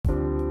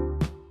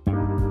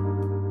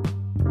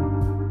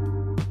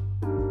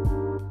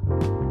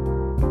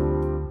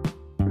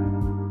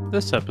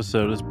This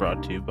episode is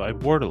brought to you by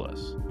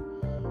Borderless.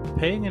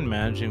 Paying and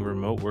managing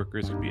remote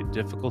workers can be a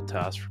difficult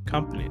task for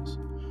companies.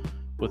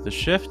 With the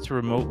shift to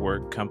remote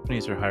work,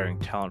 companies are hiring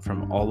talent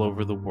from all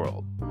over the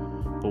world.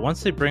 But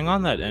once they bring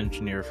on that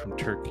engineer from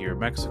Turkey or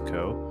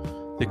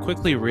Mexico, they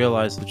quickly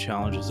realize the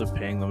challenges of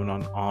paying them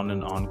on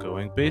an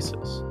ongoing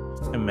basis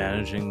and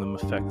managing them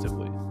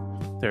effectively.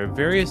 There are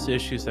various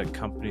issues that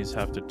companies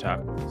have to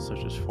tackle,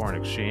 such as foreign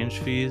exchange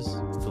fees,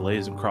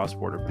 delays in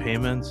cross-border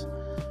payments,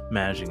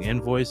 managing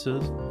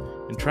invoices,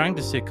 and trying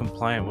to stay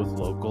compliant with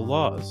local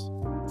laws.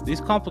 These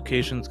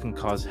complications can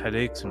cause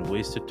headaches and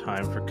wasted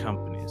time for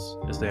companies,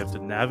 as they have to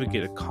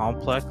navigate a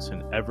complex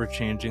and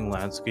ever-changing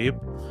landscape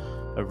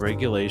of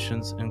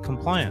regulations and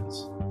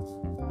compliance.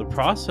 The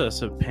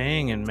process of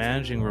paying and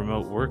managing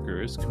remote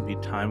workers can be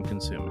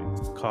time-consuming,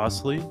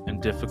 costly,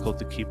 and difficult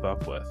to keep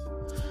up with.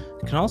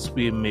 It can also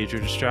be a major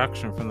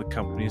distraction from the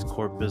company's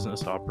core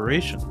business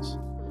operations.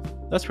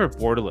 That's where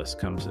Borderless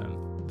comes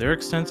in. Their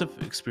extensive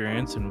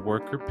experience in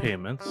worker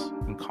payments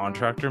and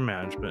contractor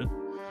management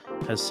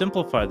has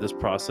simplified this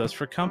process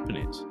for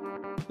companies.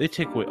 They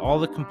take away all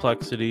the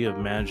complexity of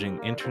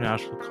managing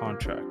international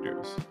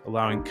contractors,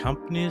 allowing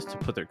companies to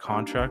put their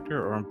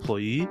contractor or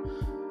employee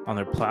on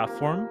their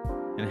platform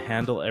and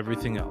handle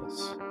everything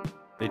else.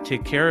 They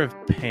take care of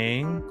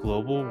paying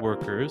global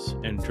workers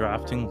and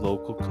drafting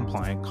local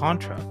compliant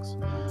contracts,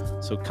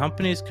 so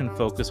companies can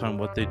focus on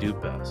what they do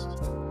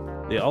best.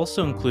 They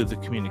also include the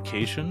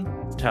communication,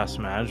 task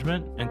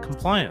management, and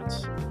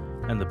compliance.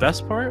 And the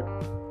best part?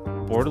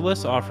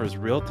 Borderless offers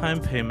real-time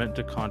payment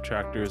to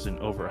contractors in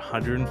over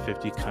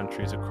 150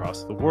 countries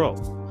across the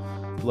world,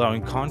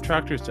 allowing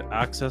contractors to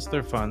access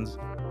their funds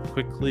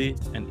quickly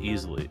and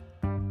easily.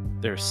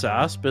 Their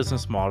SaaS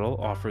business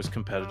model offers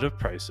competitive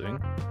pricing,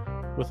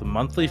 with a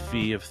monthly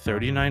fee of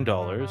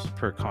 $39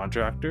 per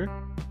contractor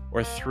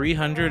or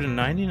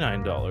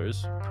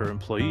 $399 per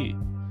employee.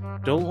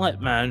 Don't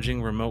let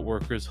managing remote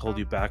workers hold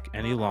you back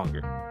any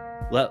longer.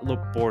 Let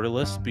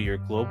Borderless be your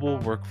global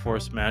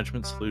workforce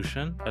management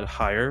solution at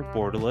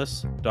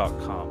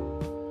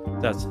hireborderless.com.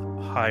 That's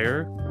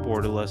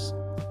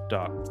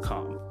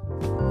hireborderless.com.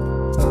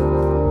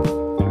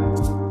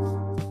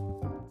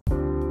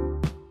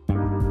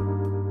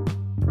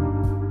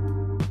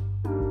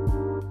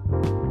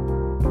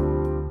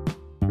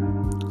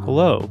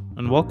 Hello,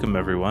 and welcome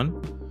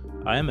everyone.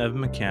 I am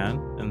Evan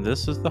McCann, and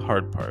this is The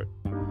Hard Part.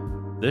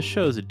 This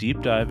show is a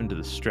deep dive into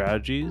the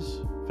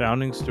strategies,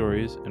 founding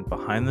stories, and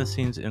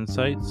behind-the-scenes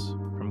insights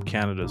from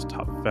Canada's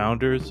top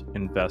founders,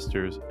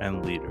 investors,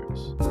 and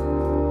leaders.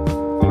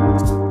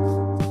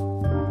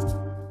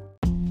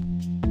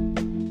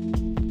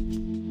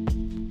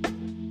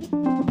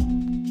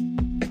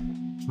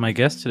 My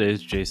guest today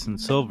is Jason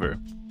Silver.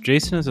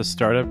 Jason is a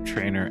startup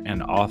trainer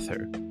and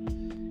author.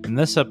 In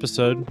this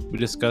episode, we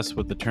discuss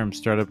what the term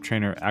startup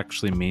trainer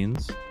actually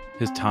means,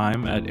 his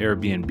time at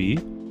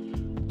Airbnb,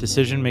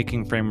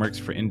 decision-making frameworks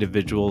for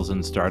individuals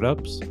and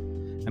startups,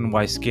 and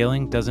why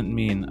scaling doesn't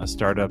mean a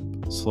startup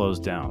slows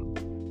down.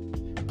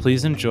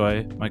 Please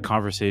enjoy my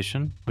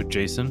conversation with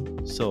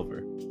Jason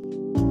Silver.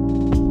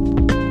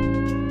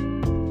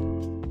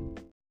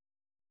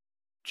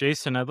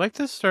 Jason, I'd like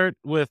to start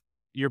with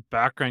your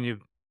background.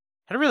 You've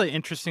had a really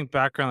interesting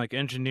background, like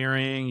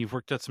engineering. You've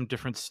worked at some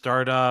different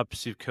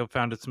startups. You've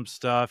co-founded some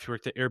stuff. You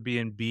worked at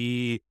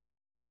Airbnb.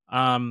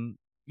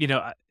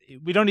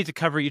 We don't need to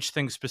cover each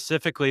thing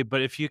specifically,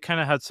 but if you kind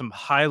of had some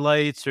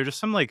highlights or just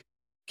some like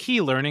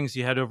key learnings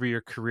you had over your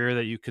career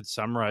that you could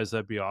summarize,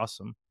 that'd be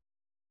awesome.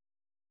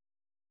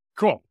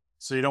 Cool.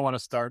 So you don't want to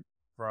start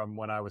from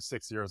when I was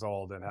 6 years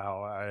old and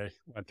how I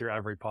went through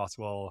every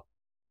possible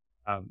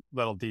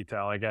little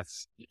detail. I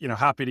guess,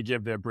 happy to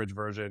give the abridged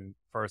version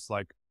first.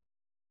 Like,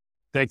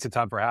 thanks a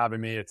ton for having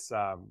me. It's,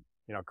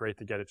 great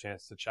to get a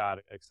chance to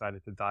chat.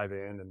 Excited to dive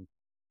in. And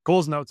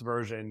Cole's Notes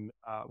version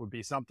would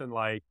be something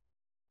like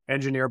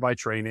engineer by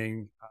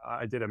training.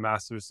 I did a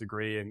master's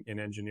degree in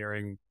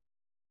engineering.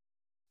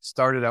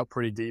 Started out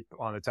pretty deep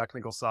on the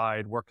technical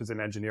side, worked as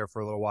an engineer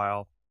for a little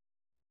while.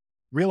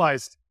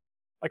 Realized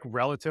like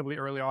relatively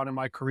early on in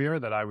my career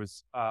that I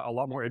was a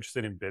lot more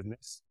interested in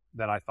business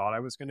than I thought I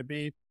was going to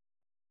be.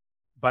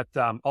 But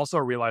also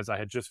realized I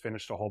had just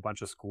finished a whole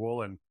bunch of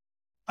school and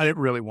I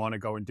didn't really want to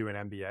go and do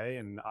an MBA.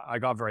 And I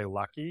got very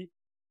lucky.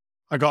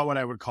 I got what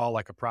I would call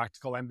like a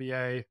practical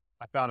MBA.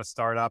 I found a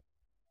startup.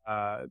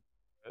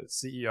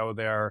 CEO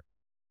there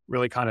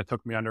really kind of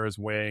took me under his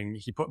wing.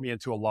 He put me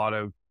into a lot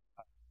of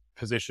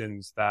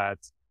positions that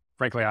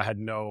frankly,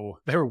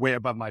 they were way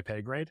above my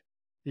pay grade.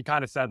 He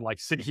kind of said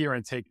like, sit here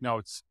and take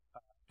notes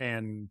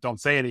and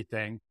don't say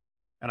anything.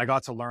 And I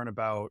got to learn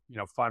about,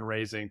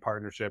 fundraising,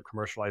 partnership,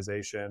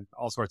 commercialization,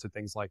 all sorts of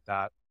things like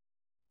that,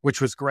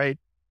 which was great.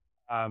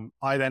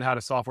 I then had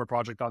a software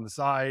project on the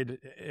side.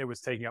 It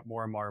was taking up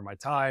more and more of my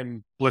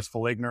time,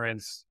 blissful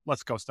ignorance.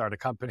 Let's go start a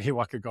company.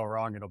 What could go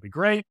wrong? It'll be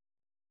great.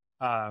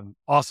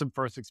 Awesome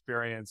first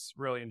experience,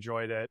 really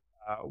enjoyed it.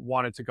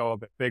 Wanted to go a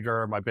bit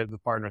bigger. My business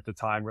partner at the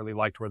time really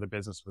liked where the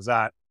business was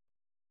at.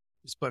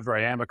 We split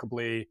very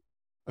amicably.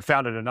 I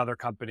founded another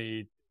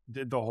company,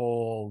 did the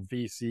whole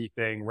VC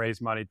thing,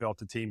 raised money,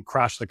 built a team,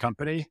 crashed the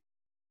company.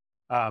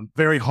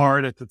 Very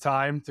hard at the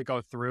time to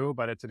go through,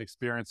 but it's an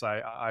experience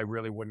I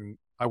really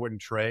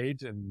wouldn't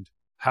trade, and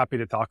happy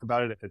to talk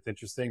about it if it's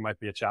interesting. Might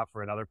be a chat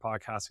for another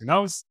podcast, who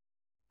knows?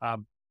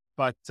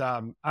 But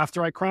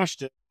after I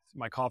crashed it,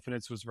 my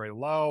confidence was very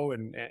low,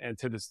 and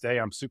to this day,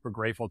 I'm super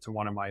grateful to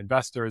one of my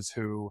investors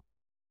who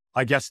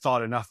I guess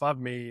thought enough of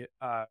me.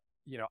 I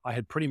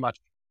had pretty much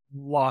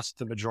lost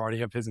the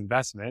majority of his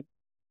investment,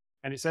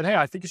 and he said, "Hey,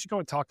 I think you should go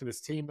and talk to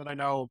this team that I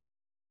know.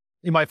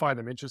 You might find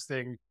them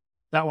interesting."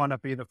 That wound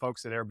up being the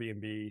folks at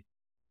Airbnb.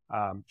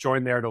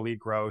 Joined there to lead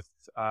growth,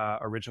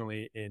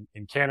 originally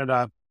in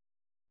Canada,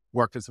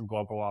 worked in some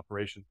global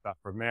operations stuff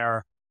from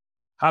there.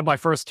 Had my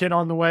first kid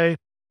on the way.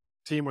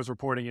 Team was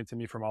reporting into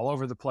me from all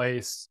over the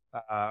place.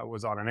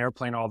 Was on an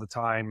airplane all the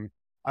time.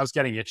 I was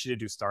getting itchy to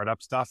do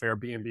startup stuff.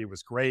 Airbnb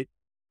was great.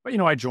 But,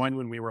 I joined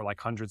when we were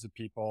like hundreds of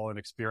people and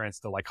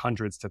experienced the like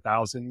hundreds to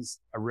thousands.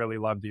 I really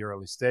loved the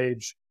early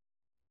stage.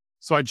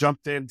 So I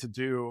jumped in to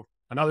do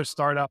another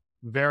startup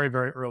very,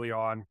 very early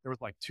on. There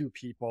was like 2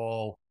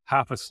 people,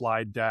 half a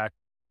slide deck,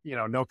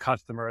 no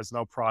customers,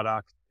 no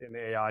product in the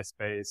AI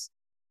space.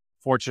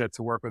 Fortunate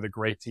to work with a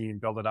great team,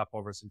 build it up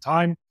over some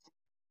time.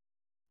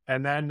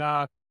 And then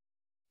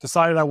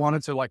decided I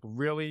wanted to like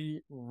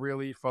really,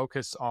 really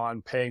focus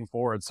on paying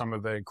forward some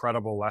of the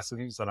incredible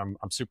lessons that I'm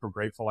super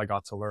grateful I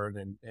got to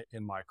learn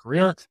in my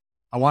career.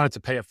 I wanted to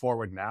pay it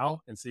forward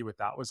now and see what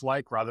that was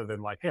like, rather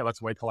than like, hey, let's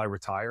wait till I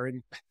retire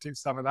and do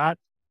some of that.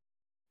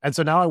 And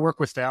so now I work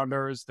with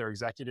founders, their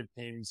executive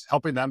teams,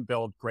 helping them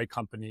build great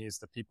companies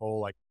that people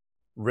like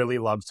really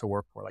love to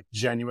work for, like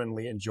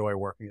genuinely enjoy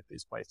working at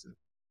these places.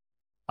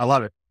 I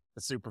love it.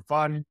 It's super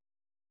fun.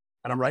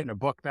 And I'm writing a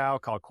book now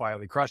called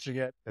Quietly Crushing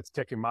It. It's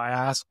kicking my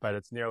ass, but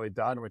it's nearly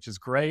done, which is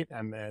great.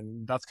 And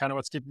then that's kind of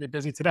what's keeping me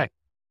busy today.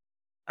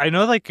 I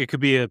know like it could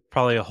be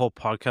probably a whole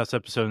podcast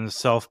episode in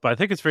itself, but I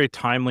think it's very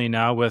timely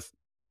now with,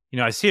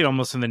 I see it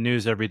almost in the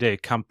news every day.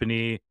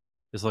 Company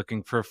is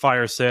looking for a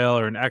fire sale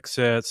or an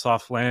exit,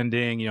 soft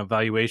landing,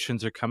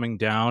 valuations are coming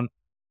down.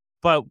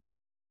 But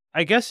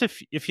I guess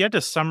if you had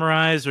to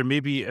summarize, or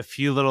maybe a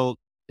few little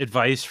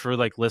advice for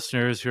like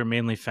listeners who are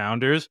mainly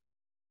founders,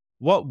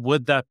 what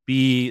would that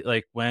be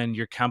like when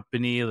your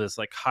company is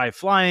like high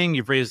flying,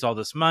 you've raised all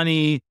this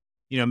money,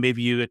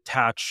 maybe you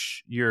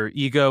attach your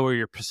ego or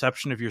your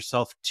perception of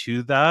yourself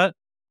to that,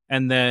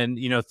 and then,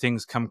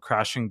 things come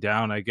crashing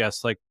down, I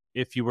guess, like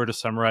if you were to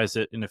summarize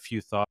it in a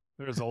few thoughts.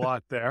 There's a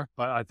lot there,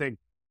 but I think,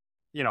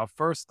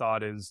 first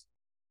thought is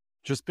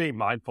just being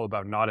mindful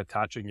about not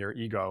attaching your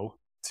ego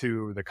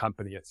to the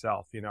company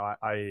itself.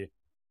 I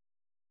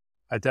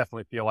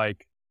definitely feel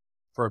like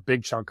for a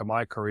big chunk of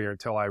my career,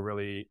 until I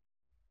really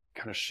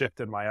kind of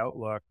shifted my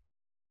outlook,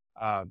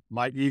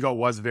 my ego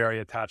was very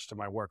attached to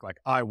my work. Like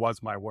I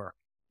was my work,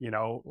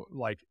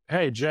 like,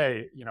 hey,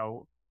 Jay,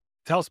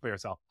 tell us about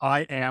yourself.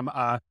 I am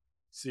a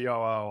COO.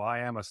 I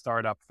am a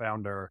startup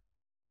founder.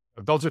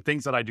 Those are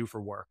things that I do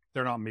for work.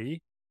 They're not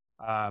me.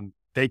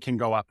 They can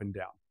go up and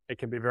down. It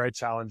can be very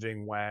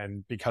challenging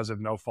when, because of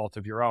no fault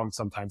of your own,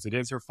 sometimes it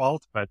is your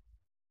fault, but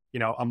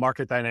a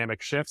market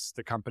dynamic shifts,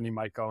 the company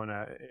might go in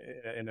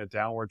a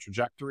downward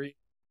trajectory.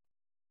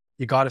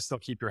 You got to still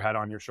keep your head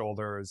on your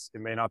shoulders.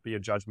 It may not be a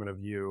judgment of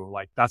you.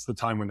 Like that's the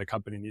time when the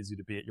company needs you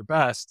to be at your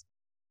best,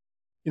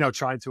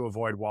 trying to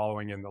avoid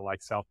wallowing in the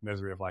like self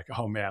misery of like,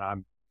 oh man,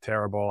 I'm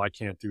terrible. I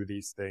can't do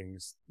these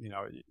things.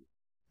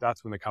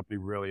 That's when the company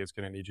really is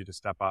going to need you to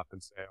step up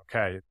and say,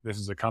 okay, this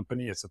is a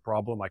company. It's a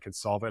problem. I can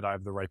solve it. I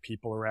have the right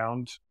people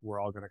around.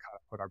 We're all going to kind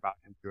of put our back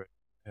into it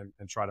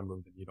and try to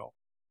move the needle.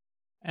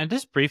 And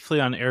just briefly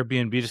on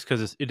Airbnb, just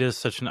because it is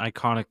such an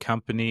iconic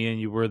company and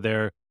you were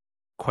there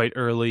quite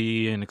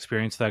early and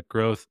experienced that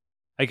growth.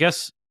 I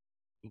guess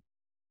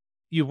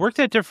you worked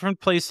at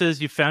different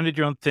places, you founded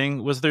your own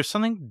thing. Was there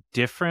something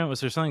different? Was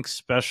there something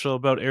special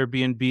about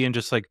Airbnb and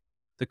just like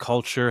the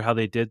culture, how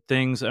they did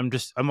things?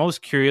 I'm always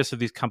curious of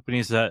these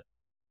companies that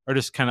are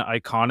just kind of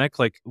iconic.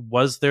 Like,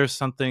 was there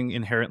something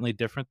inherently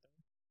different?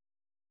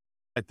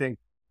 I think,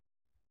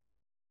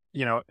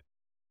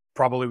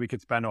 probably we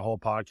could spend a whole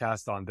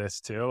podcast on this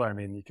too. I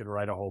mean, you could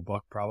write a whole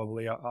book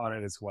probably on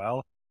it as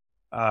well.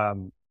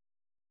 And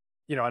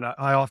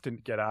I often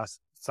get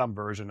asked some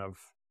version of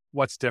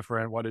what's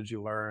different. What did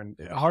you learn?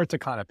 Hard to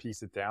kind of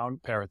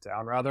pare it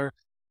down rather.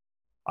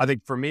 I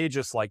think for me,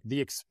 just like the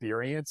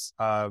experience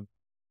of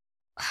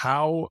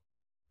how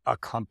a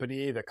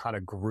company that kind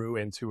of grew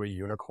into a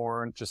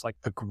unicorn, just like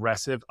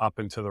progressive up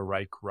into the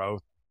right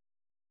growth,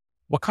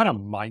 what kind of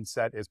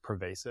mindset is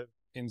pervasive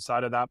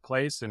inside of that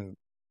place. And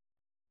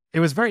it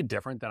was very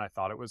different than I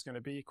thought it was going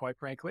to be, quite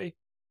frankly.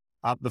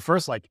 The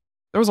first,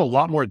 there was a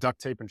lot more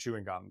duct tape and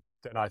chewing gum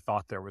than I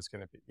thought there was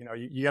going to be.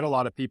 You get a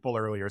lot of people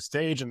earlier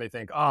stage and they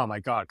think, oh my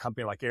God, a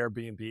company like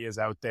Airbnb is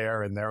out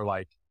there and they're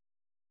like,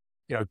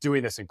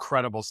 doing this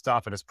incredible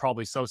stuff. And it's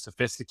probably so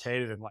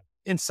sophisticated. And like,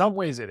 in some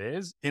ways it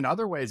is. In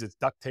other ways, it's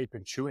duct tape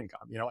and chewing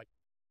gum. I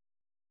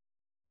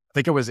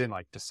think it was in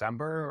like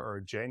December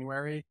or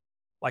January.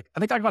 Like, I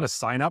think I got a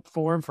sign up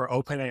form for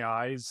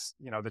OpenAI's,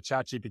 the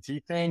chat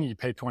GPT thing. You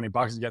pay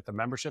 $20 to get the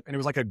membership. And it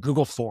was like a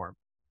Google form,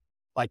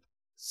 like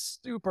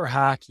super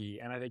hacky.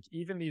 And I think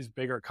even these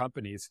bigger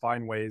companies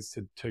find ways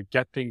to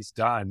get things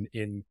done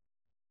in,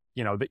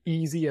 the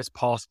easiest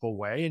possible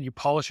way. And you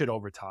polish it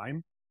over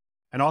time.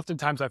 And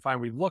oftentimes I find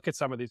we look at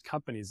some of these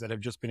companies that have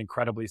just been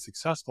incredibly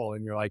successful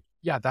and you're like,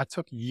 yeah, that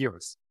took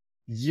years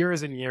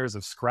and years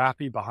of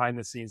scrappy behind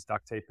the scenes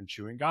duct tape and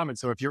chewing gum. And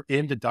so if you're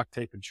in the duct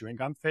tape and chewing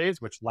gum phase,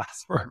 which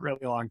lasts for a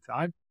really long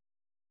time,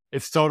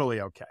 it's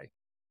totally okay.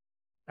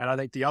 And I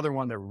think the other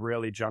one that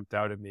really jumped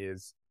out at me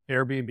is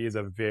Airbnb is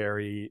a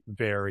very,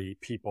 very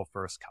people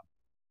first company.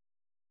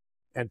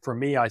 And for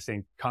me, I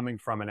think coming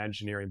from an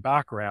engineering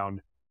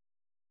background,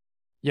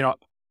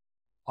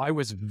 I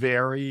was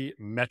very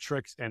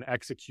metrics and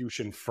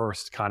execution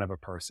first kind of a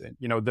person.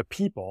 The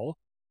people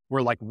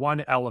were like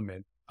one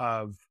element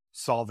of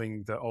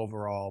solving the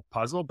overall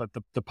puzzle, but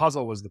the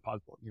puzzle was the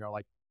puzzle.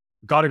 Like,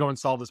 got to go and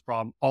solve this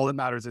problem. All that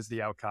matters is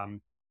the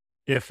outcome.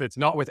 If it's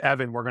not with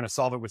Evan, we're going to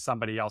solve it with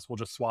somebody else. We'll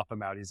just swap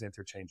him out. He's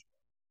interchangeable.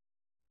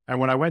 And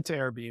when I went to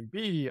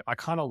Airbnb, I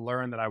kind of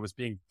learned that I was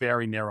being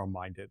very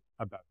narrow-minded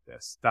about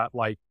this. That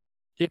like,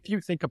 if you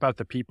think about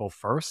the people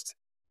first,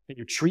 and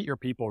you treat your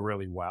people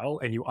really well,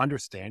 and you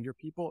understand your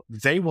people,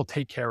 they will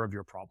take care of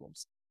your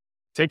problems.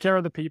 Take care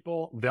of the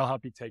people, they'll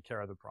help you take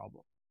care of the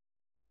problem.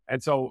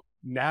 And so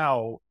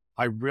now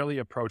I really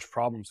approach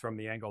problems from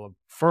the angle of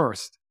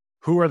first,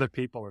 who are the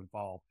people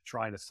involved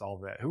trying to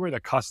solve it? Who are the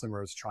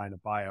customers trying to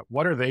buy it?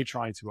 What are they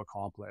trying to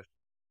accomplish?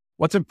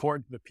 What's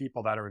important to the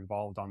people that are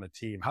involved on the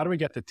team? How do we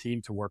get the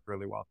team to work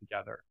really well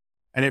together?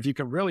 And if you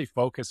can really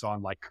focus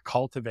on like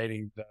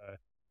cultivating the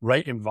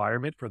right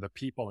environment for the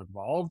people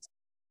involved,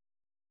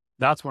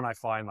 that's when I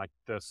find like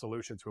the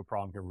solution to a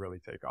problem can really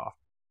take off.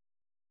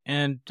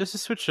 And just to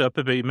switch it up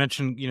a bit, you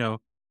mentioned,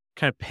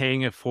 kind of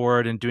paying it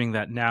forward and doing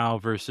that now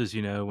versus,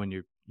 when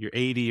you're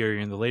 80 or you're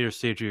in the later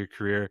stage of your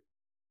career.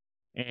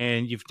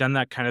 And you've done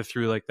that kind of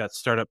through like that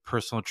startup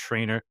personal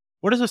trainer.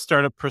 What is a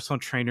startup personal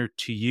trainer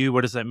to you?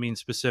 What does that mean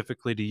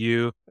specifically to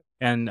you?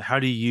 And how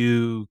do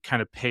you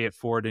kind of pay it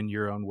forward in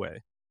your own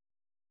way?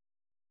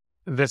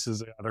 This is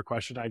the other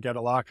question I get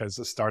a lot because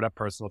a startup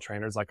personal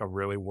trainer is like a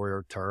really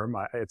weird term.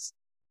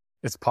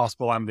 It's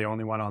possible I'm the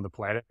only one on the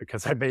planet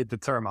because I made the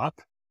term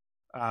up.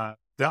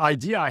 The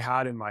idea I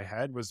had in my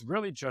head was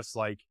really just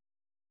like,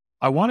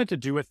 I wanted to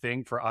do a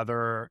thing for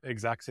other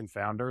execs and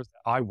founders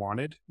I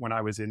wanted when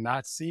I was in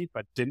that seat,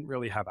 but didn't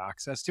really have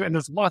access to. And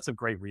there's lots of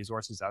great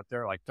resources out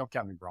there. Like, don't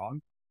get me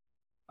wrong.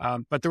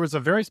 But there was a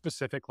very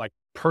specific like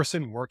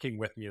person working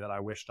with me that I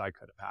wished I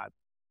could have had.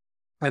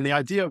 And the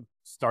idea of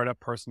startup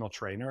personal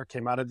trainer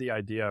came out of the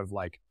idea of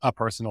like a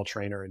personal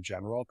trainer in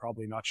general,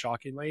 probably not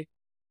shockingly.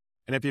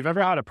 And if you've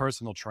ever had a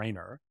personal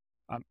trainer,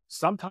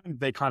 sometimes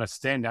they kind of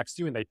stand next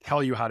to you and they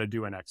tell you how to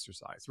do an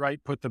exercise,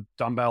 right? Put the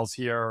dumbbells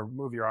here,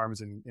 move your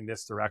arms in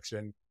this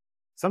direction.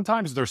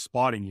 Sometimes they're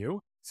spotting you,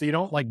 so you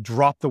don't like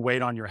drop the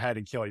weight on your head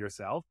and kill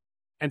yourself.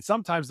 And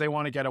sometimes they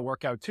want to get a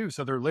workout too.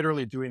 So they're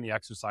literally doing the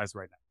exercise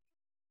right now.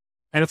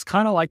 And it's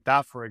kind of like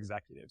that for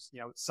executives.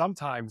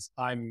 Sometimes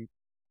I'm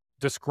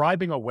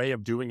describing a way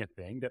of doing a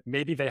thing that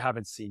maybe they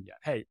haven't seen yet.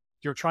 Hey,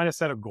 you're trying to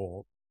set a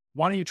goal.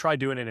 Why don't you try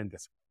doing it in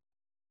this way?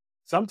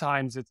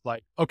 Sometimes it's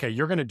like, okay,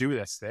 you're going to do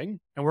this thing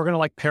and we're going to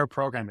like pair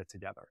program it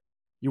together.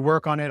 You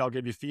work on it. I'll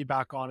give you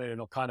feedback on it. And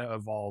it'll kind of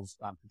evolve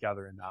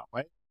together in that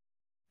way.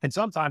 And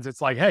sometimes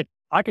it's like, hey,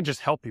 I can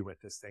just help you with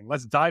this thing.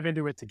 Let's dive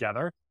into it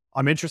together.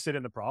 I'm interested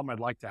in the problem. I'd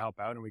like to help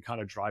out. And we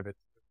kind of drive it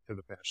to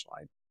the finish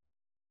line.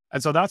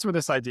 And so that's where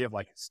this idea of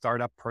like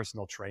startup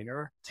personal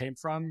trainer came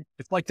from.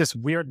 It's like this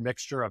weird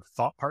mixture of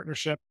thought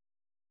partnership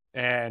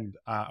and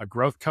a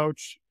growth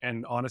coach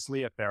and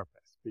honestly a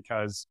therapist,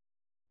 because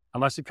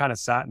unless you kind of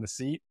sat in the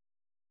seat,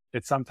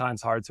 it's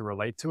sometimes hard to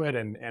relate to it.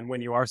 And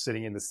when you are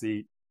sitting in the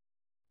seat,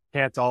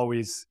 can't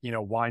always,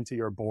 whine to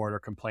your board or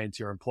complain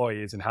to your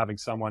employees, and having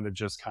someone to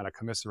just kind of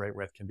commiserate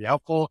with can be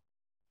helpful.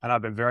 And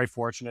I've been very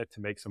fortunate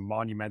to make some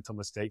monumental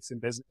mistakes in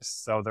business.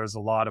 So there's a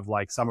lot of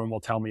like, someone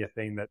will tell me a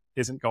thing that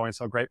isn't going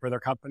so great for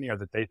their company or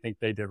that they think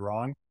they did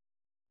wrong.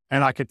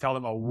 And I could tell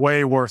them a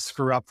way worse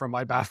screw up from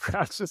my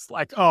background. It's just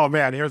like, oh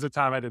man, here's a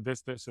time I did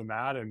this, this, and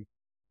that. And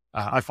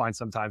I find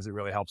sometimes it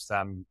really helps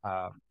them,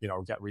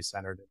 get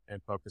recentered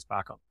and focus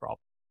back on the problem.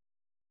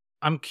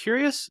 I'm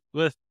curious,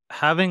 with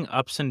having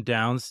ups and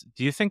downs,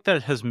 do you think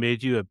that has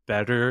made you a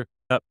better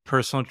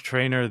personal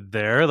trainer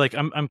there? Like,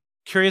 I'm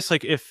curious,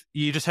 like if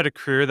you just had a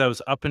career that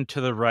was up and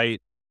to the right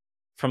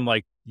from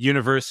like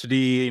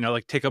university,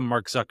 like take a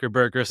Mark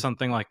Zuckerberg or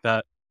something like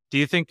that. Do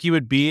you think you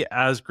would be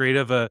as great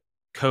of a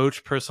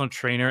coach, personal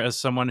trainer as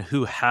someone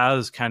who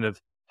has kind of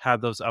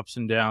had those ups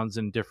and downs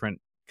and different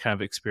kind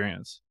of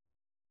experience?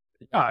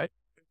 Yeah,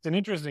 it's an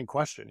interesting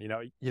question.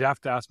 You'd have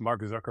to ask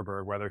Mark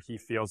Zuckerberg whether he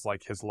feels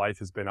like his life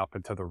has been up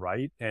and to the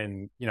right.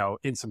 And,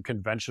 in some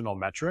conventional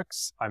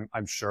metrics,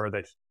 I'm sure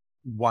that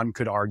one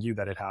could argue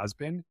that it has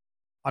been.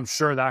 I'm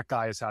sure that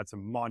guy has had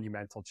some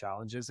monumental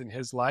challenges in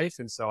his life.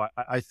 And so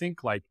I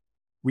think like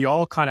we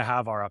all kind of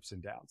have our ups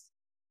and downs.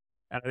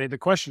 And I think the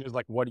question is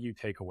like, what do you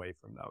take away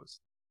from those?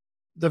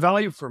 The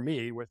value for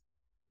me with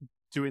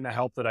doing the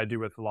help that I do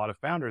with a lot of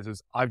founders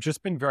is I've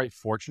just been very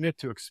fortunate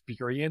to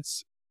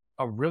experience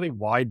a really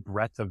wide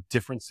breadth of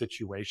different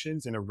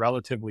situations in a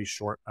relatively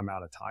short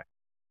amount of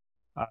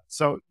time.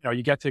 So,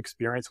 you get to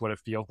experience what it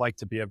feels like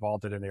to be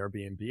involved in an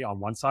Airbnb on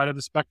one side of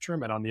the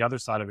spectrum, and on the other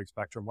side of the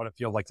spectrum, what it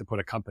feels like to put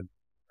a company.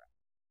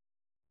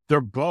 They're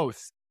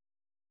both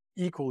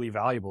equally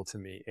valuable to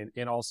me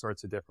in all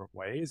sorts of different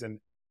ways. And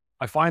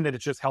I find that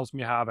it just helps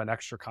me have an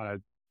extra kind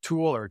of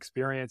tool or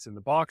experience in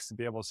the box to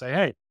be able to say,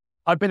 hey,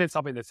 I've been in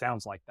something that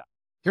sounds like that.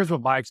 Here's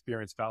what my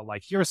experience felt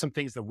like. Here are some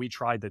things that we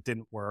tried that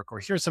didn't work, or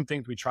here's some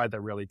things we tried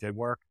that really did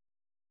work.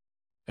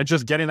 And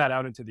just getting that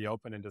out into the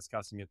open and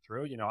discussing it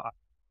through,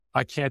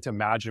 I can't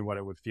imagine what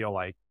it would feel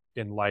like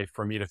in life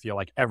for me to feel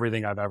like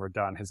everything I've ever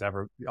done has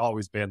ever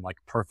always been like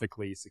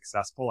perfectly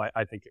successful.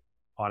 I think it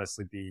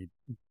honestly be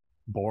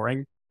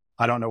boring.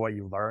 I don't know what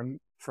you learn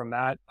from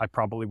that. I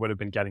probably would have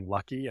been getting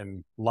lucky,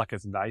 and luck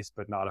is nice,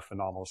 but not a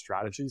phenomenal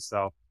strategy.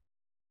 So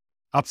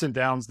ups and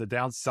downs, the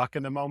downs suck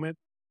in the moment,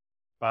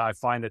 but I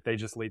find that they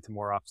just lead to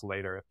more ups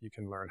later if you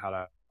can learn how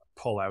to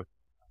pull out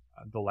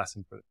the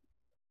lesson for it.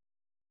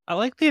 I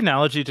like the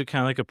analogy to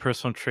kind of like a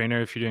personal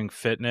trainer if you're doing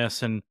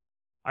fitness. And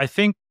I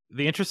think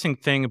the interesting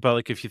thing about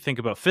like if you think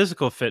about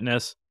physical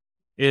fitness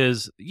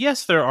is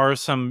yes, there are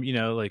some,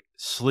 like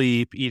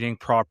sleep, eating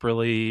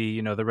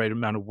properly, the right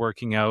amount of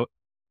working out,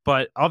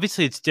 but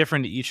obviously it's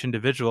different to each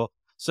individual.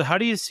 So how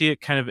do you see it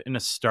kind of in a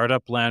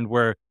startup land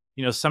where,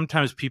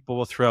 sometimes people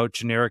will throw out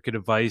generic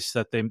advice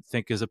that they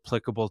think is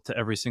applicable to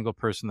every single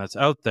person that's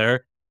out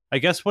there? I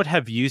guess what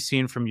have you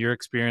seen from your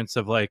experience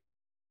of like,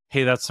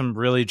 hey, that's some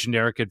really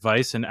generic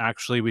advice, and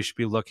actually we should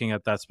be looking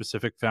at that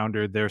specific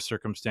founder, their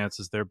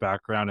circumstances, their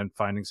background, and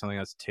finding something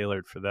that's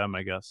tailored for them,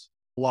 I guess.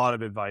 A lot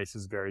of advice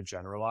is very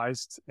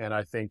generalized, and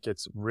I think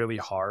it's really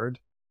hard.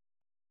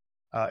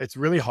 It's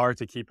really hard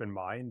to keep in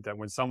mind that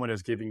when someone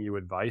is giving you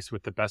advice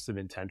with the best of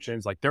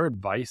intentions, like their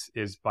advice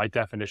is by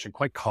definition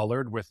quite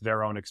colored with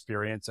their own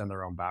experience and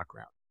their own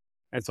background.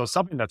 And so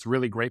something that's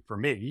really great for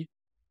me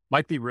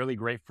might be really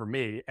great for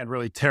me and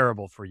really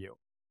terrible for you.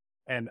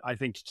 And I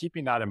think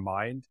keeping that in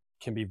mind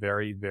can be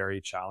very,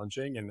 very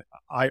challenging. And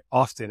I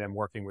often am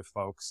working with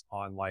folks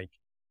on like,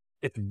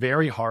 it's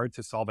very hard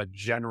to solve a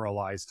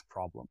generalized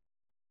problem.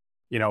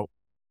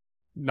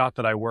 Not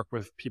that I work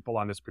with people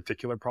on this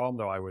particular problem,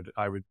 though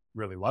I would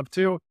really love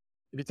to.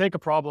 If you take a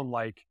problem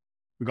like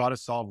we got to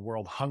solve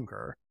world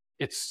hunger,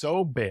 it's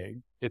so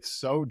big, it's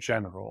so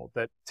general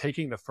that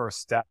taking the first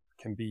step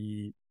can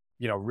be,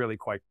 really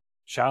quite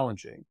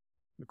challenging.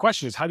 The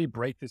question is, how do you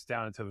break this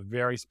down into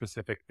very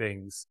specific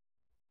things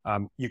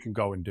you can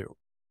go and do?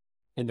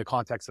 In the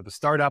context of a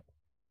startup,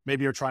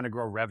 maybe you're trying to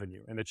grow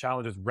revenue, and the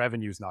challenge is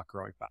revenue is not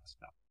growing fast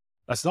enough.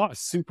 That's not a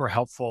super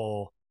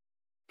helpful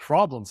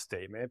problem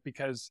statement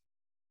because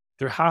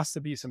there has to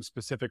be some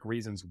specific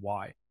reasons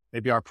why.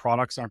 Maybe our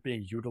products aren't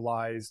being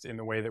utilized in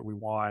the way that we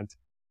want.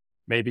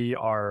 Maybe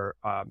our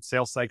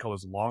sales cycle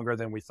is longer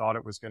than we thought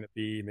it was going to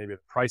be. Maybe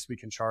the price we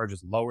can charge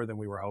is lower than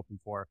we were hoping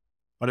for.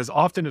 But as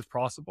often as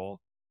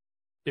possible,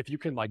 if you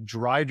can like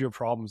drive your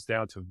problems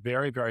down to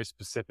very, very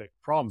specific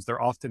problems,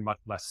 they're often much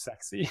less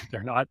sexy.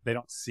 They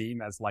don't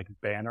seem as like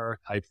banner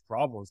type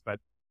problems, but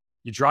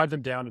you drive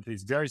them down into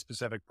these very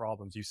specific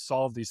problems. You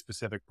solve these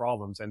specific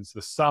problems, and it's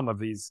the sum of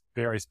these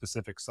very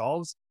specific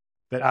solves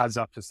that adds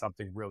up to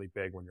something really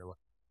big when you're looking.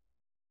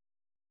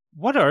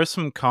 What are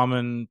some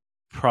common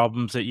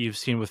problems that you've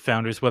seen with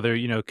founders, whether,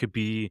 it could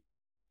be,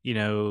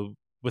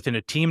 within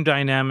a team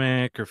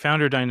dynamic or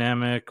founder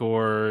dynamic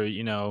or,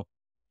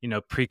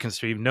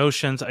 preconceived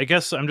notions? I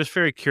guess I'm just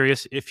very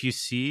curious if you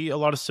see a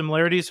lot of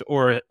similarities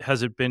or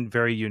has it been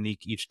very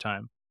unique each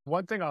time?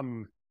 One thing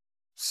I'm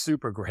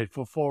super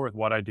grateful for with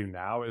what I do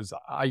now is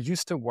I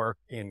used to work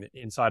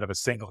inside of a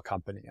single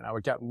company, and I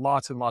would get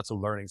lots and lots of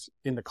learnings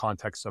in the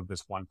context of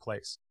this one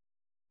place.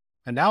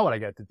 And now what I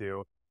get to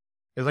do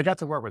is I get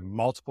to work with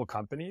multiple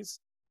companies,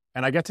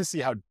 and I get to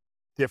see how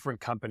different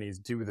companies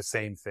do the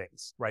same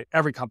things, right?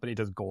 Every company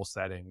does goal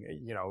setting,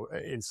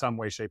 in some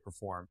way, shape, or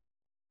form.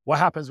 What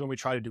happens when we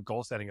try to do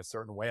goal setting a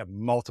certain way of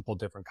multiple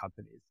different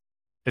companies?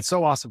 It's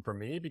so awesome for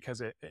me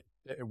because it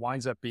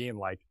winds up being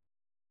like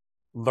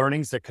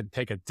learnings that could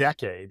take a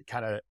decade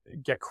kind of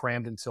get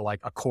crammed into like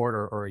a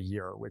quarter or a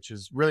year, which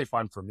is really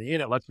fun for me.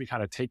 And it lets me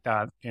kind of take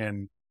that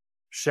and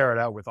share it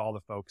out with all the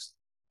folks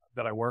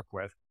that I work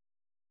with.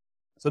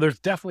 So there's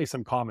definitely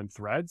some common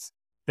threads.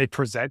 They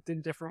present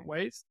in different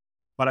ways,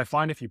 but I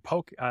find if you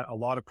poke at a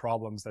lot of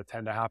problems that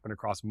tend to happen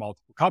across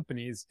multiple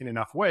companies in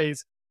enough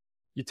ways,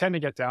 you tend to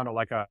get down to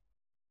like a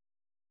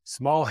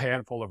small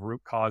handful of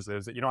root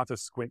causes that you don't have to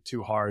squint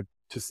too hard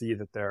to see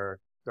that they're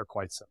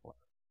quite similar.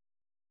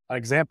 An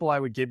example I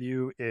would give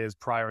you is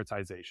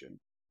prioritization.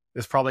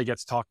 This probably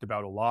gets talked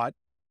about a lot.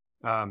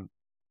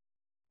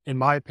 In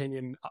my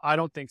opinion, I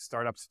don't think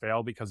startups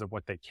fail because of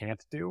what they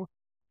can't do.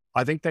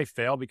 I think they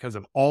fail because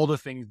of all the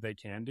things they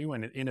can do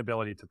and an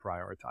inability to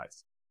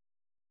prioritize.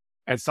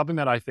 And something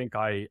that I think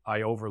I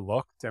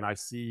overlooked, and I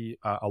see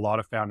a lot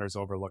of founders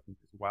overlooking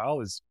as well,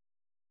 is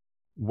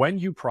when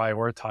you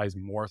prioritize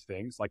more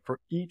things, like for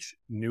each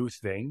new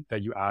thing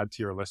that you add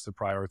to your list of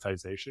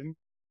prioritization,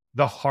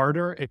 the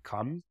harder it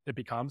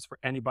becomes for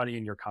anybody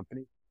in your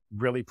company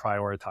really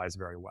prioritize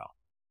very well.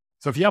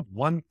 So if you have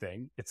one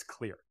thing, it's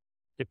clear.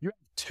 If you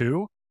have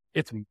two,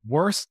 it's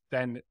worse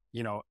than,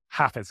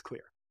 half as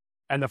clear.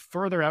 And the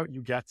further out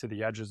you get to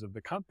the edges of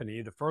the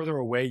company, the further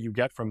away you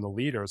get from the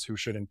leaders who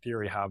should in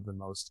theory have the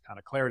most kind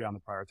of clarity on the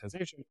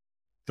prioritization,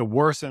 the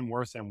worse and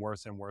worse and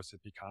worse and worse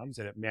it becomes.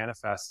 And it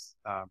manifests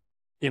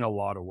in a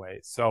lot of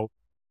ways. So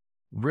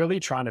really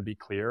trying to be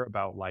clear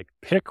about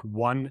pick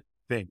one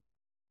thing.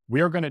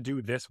 We are going to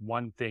do this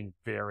one thing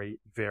very,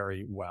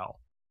 very well.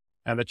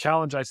 And the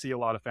challenge I see a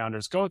lot of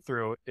founders go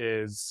through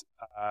is,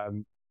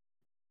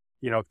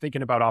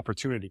 thinking about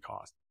opportunity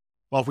cost.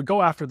 Well, if we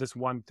go after this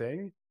one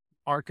thing,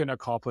 aren't going to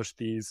accomplish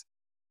these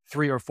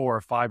 3 or 4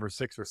 or 5 or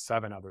 6 or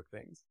 7 other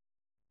things.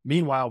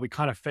 Meanwhile, we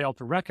kind of fail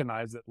to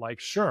recognize that,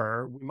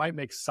 sure, we might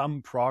make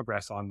some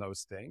progress on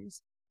those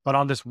things, but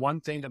on this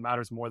one thing that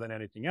matters more than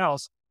anything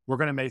else, we're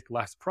going to make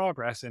less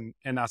progress, and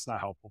that's not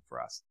helpful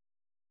for us.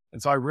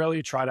 And so I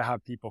really try to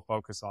have people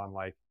focus on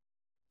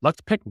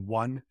let's pick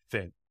one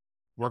thing.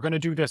 We're going to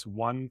do this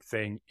one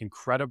thing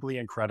incredibly,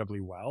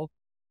 incredibly well.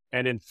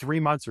 And in 3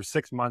 months or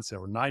 6 months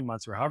or 9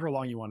 months or however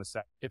long you want to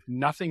set, if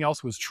nothing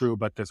else was true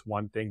but this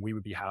one thing, we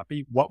would be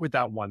happy. What would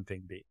that one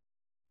thing be?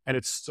 And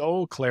it's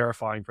so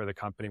clarifying for the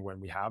company when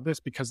we have this,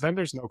 because then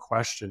there's no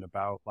question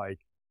about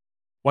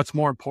what's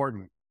more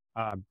important,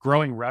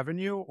 growing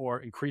revenue or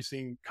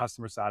increasing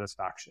customer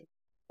satisfaction,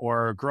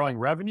 or growing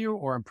revenue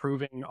or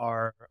improving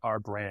our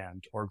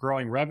brand, or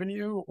growing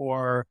revenue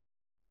or,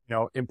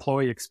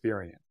 employee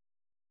experience.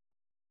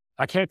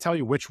 I can't tell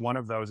you which one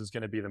of those is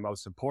going to be the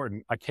most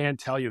important. I can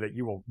tell you that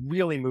you will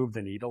really move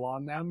the needle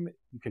on them.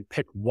 You can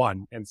pick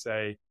one and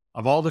say,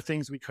 of all the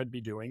things we could be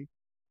doing,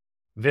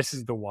 this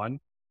is the one.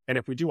 And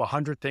if we do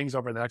 100 things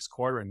over the next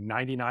quarter and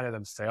 99 of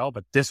them fail,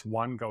 but this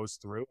one goes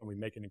through and we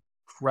make an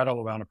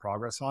incredible amount of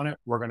progress on it,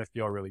 we're going to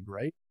feel really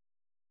great.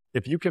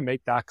 If you can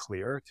make that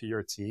clear to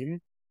your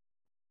team,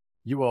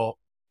 you will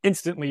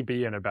instantly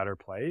be in a better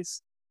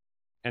place.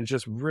 And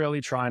just really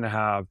trying to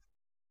have,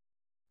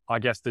 I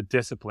guess, the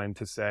discipline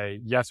to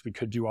say, yes, we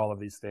could do all of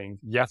these things.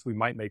 Yes, we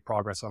might make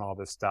progress on all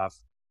this stuff.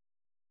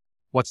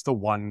 What's the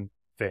one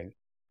thing?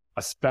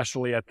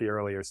 Especially at the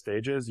earlier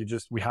stages,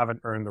 we haven't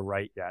earned the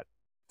right yet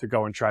to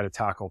go and try to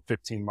tackle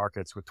 15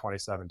 markets with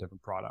 27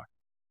 different products.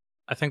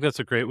 I think that's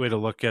a great way to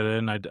look at it.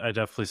 And I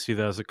definitely see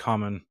that as a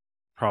common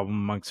problem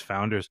amongst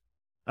founders.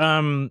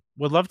 Would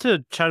love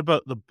to chat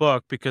about the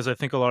book, because I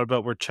think a lot about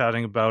what we're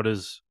chatting about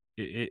is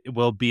it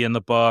will be in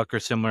the book or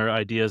similar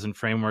ideas and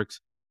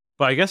frameworks.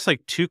 But I guess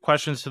 2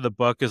 questions to the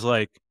book is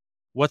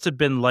what's it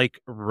been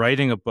like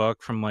writing a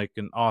book from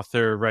an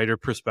author writer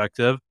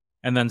perspective?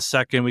 And then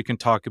second, we can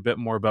talk a bit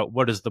more about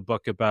what is the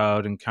book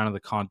about and kind of the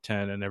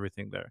content and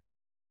everything there.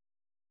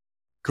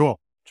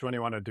 Cool. Which one do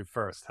you want to do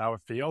first? How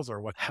it feels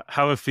or what?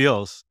 How it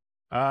feels.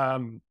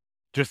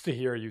 Just to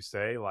hear you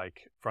say,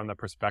 from the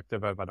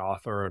perspective of an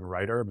author and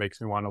writer,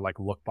 makes me want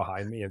to look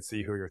behind me and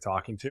see who you're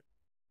talking to.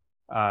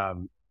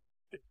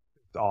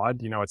 It's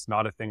odd, it's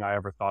not a thing I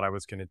ever thought I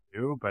was going to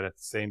do, but at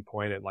the same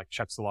point, it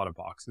checks a lot of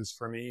boxes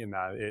for me, and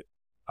that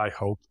I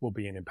hope will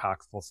be an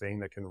impactful thing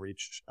that can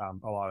reach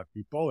a lot of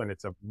people. And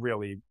it's a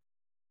really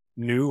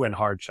new and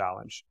hard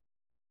challenge,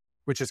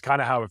 which is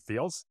kind of how it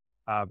feels.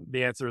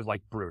 The answer is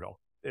brutal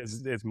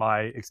is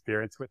my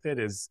experience with it.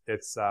 It's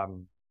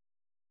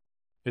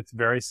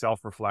very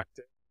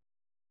self-reflective.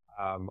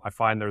 I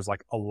find there's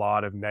a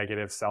lot of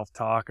negative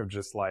self-talk of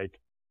just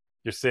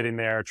you're sitting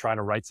there trying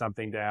to write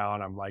something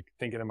down. I'm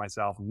thinking to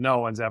myself, no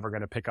one's ever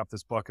going to pick up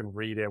this book and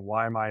read it.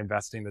 Why am I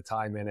investing the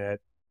time in it?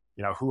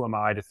 Who am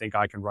I to think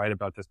I can write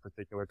about this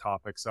particular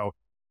topic? So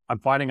I'm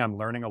finding I'm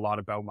learning a lot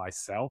about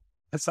myself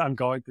as I'm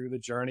going through the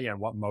journey, and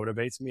what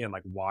motivates me, and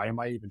why am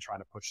I even trying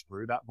to push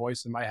through that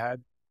voice in my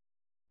head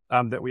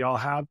that we all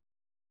have.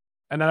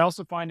 And then I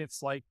also find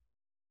it's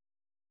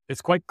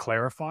quite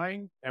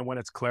clarifying. And when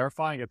it's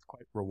clarifying, it's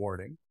quite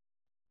rewarding.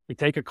 We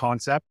take a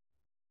concept,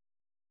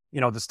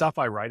 the stuff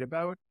I write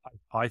about,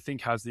 I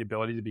think has the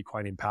ability to be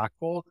quite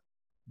impactful,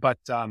 but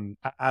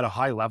at a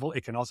high level,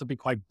 it can also be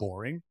quite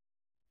boring,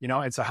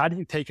 And so how do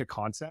you take a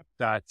concept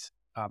that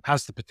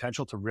has the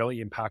potential to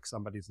really impact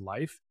somebody's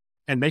life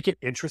and make it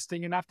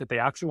interesting enough that they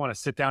actually want to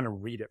sit down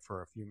and read it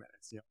for a few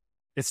minutes?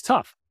 It's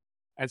tough.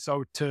 And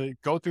so to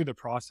go through the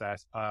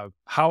process of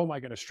how am I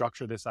going to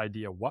structure this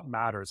idea? What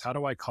matters? How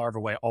do I carve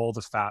away all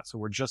the fat so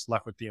we're just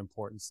left with the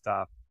important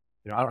stuff?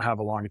 I don't have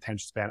a long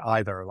attention span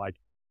either.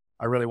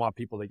 I really want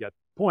people to get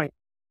the point.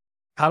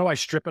 How do I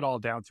strip it all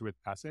down to its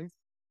essence?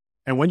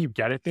 And when you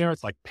get it there,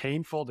 it's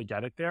painful to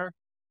get it there.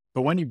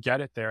 But when you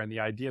get it there and the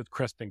idea is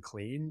crisp and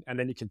clean, and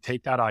then you can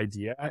take that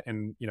idea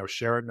and,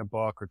 share it in a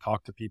book or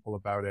talk to people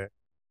about it,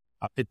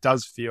 it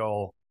does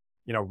feel,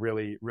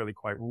 really, really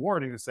quite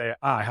rewarding to say,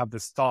 I have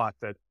this thought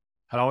that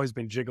had always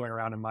been jiggling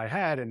around in my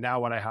head. And now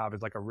what I have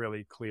is a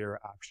really clear,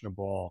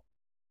 actionable,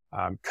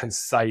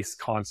 concise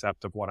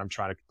concept of what I'm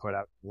trying to put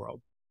out in the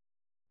world.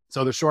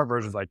 So the short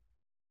version is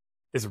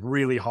is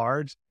really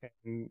hard,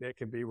 and it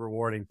can be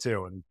rewarding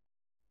too. And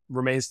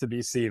remains to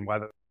be seen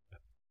whether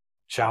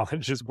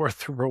challenge is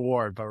worth the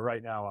reward. But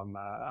right now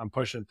I'm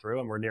pushing through,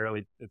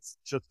 and it's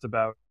just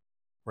about,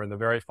 we're in the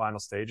very final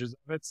stages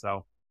of it. So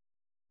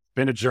it's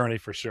been a journey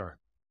for sure.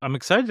 I'm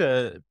excited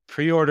to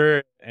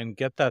pre-order and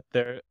get that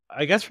there.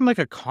 I guess from like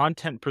a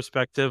content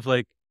perspective,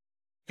 like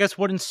I guess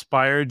what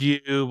inspired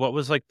you? What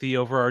was like the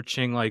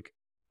overarching like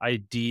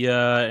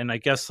idea? And I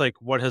guess like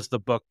what has the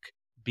book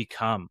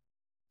become?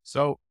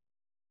 So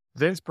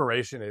the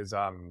inspiration is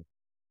a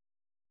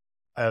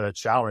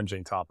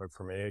challenging topic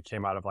for me. It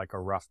came out of like a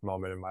rough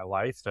moment in my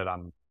life that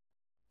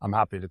I'm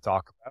happy to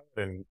talk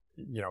about. And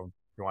if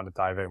you want to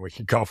dive in, we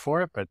can go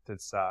for it. But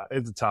it's a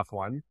tough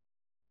one.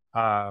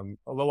 A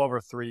little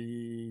over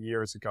 3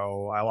 years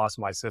ago, I lost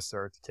my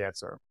sister to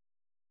cancer.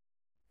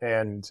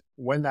 And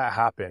when that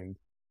happened,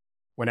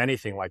 when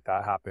anything like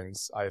that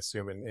happens, I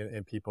assume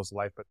in people's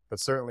life, but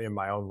certainly in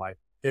my own life,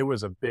 it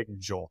was a big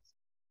jolt.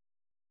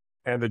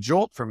 And the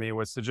jolt for me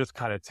was to just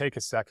kind of take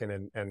a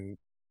second and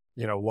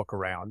look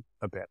around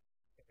a bit.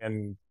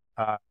 And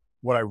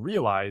what I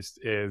realized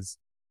is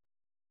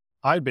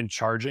I'd been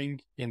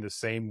charging in the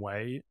same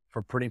way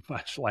for pretty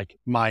much like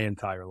my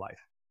entire life.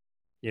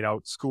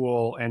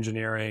 School,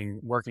 engineering,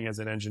 working as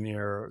an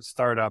engineer,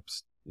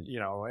 startups,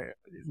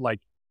 like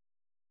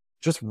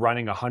just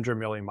running 100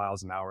 million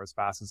miles an hour as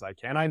fast as I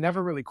can. I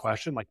never really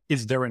questioned, like,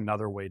 is there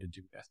another way to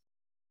do this?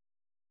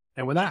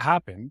 And when that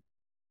happened,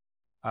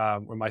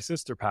 when my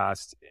sister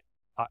passed,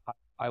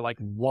 I like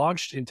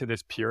launched into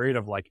this period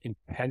of like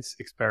intense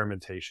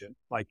experimentation.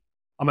 Like,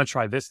 I'm going to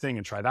try this thing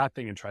and try that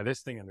thing and try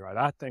this thing and try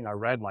that thing. I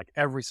read like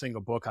every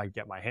single book I could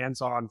get my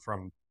hands on,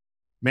 from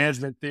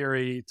management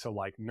theory to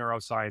like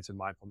neuroscience and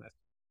mindfulness.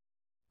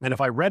 And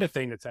if I read a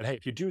thing that said, hey,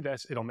 if you do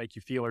this, it'll make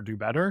you feel or do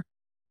better,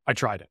 I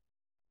tried it.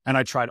 And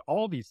I tried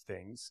all these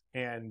things,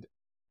 and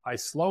I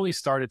slowly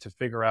started to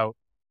figure out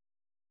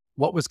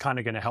what was kind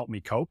of going to help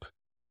me cope.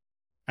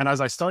 And as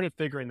I started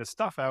figuring this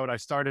stuff out, I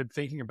started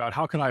thinking about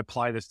how can I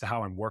apply this to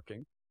how I'm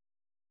working?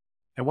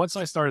 And once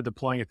I started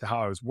deploying it to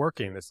how I was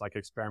working, this like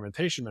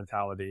experimentation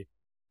mentality,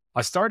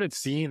 I started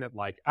seeing that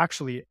like,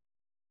 actually,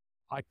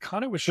 I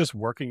kind of was just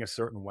working a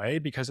certain way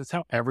because it's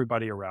how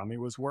everybody around me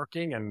was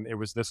working. And it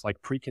was this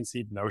like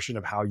preconceived notion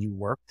of how you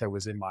work that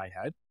was in my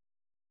head.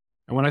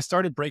 And when I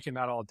started breaking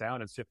that all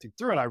down and sifting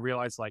through it, I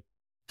realized like,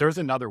 there's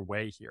another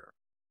way here.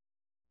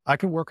 I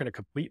can work in a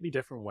completely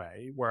different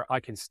way where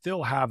I can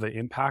still have the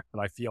impact that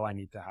I feel I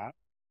need to have,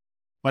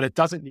 but it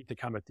doesn't need to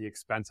come at the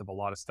expense of a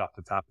lot of stuff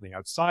that's happening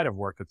outside of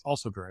work that's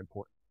also very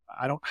important.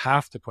 I don't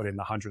have to put in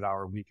the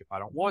 100-hour week if I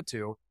don't want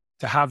to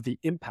have the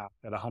impact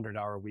that a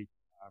 100-hour week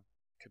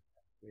could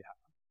potentially have.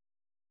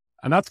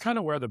 And that's kind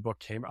of where the book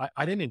came.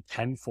 I didn't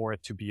intend for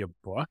it to be a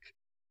book.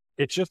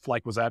 It just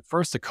like was at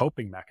first a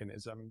coping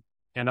mechanism.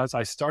 And as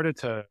I started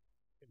to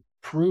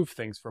improve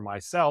things for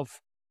myself,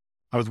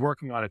 I was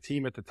working on a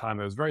team at the time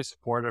that was very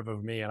supportive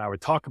of me, and I would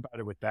talk about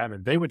it with them,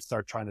 and they would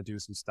start trying to do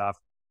some stuff,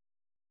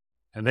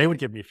 and they would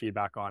give me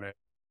feedback on it.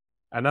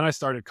 And then I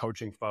started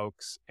coaching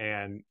folks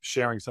and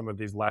sharing some of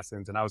these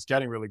lessons, and I was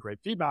getting really great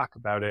feedback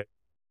about it.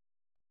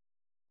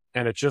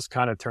 And it just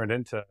kind of turned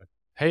into,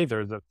 hey,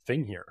 there's a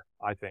thing here,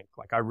 I think.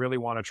 Like, I really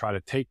want to try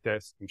to take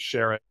this and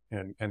share it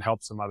and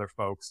help some other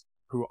folks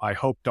who I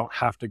hope don't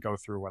have to go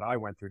through what I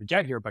went through to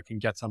get here, but can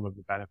get some of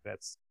the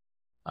benefits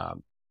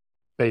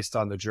based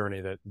on the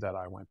journey that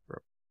I went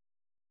through.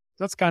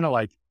 That's kind of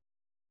like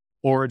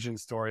origin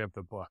story of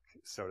the book,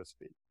 so to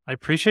speak. I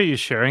appreciate you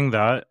sharing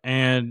that.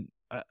 And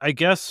I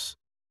guess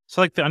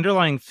so, like the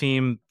underlying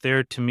theme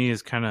there to me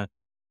is kind of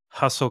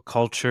hustle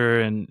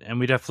culture. And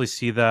we definitely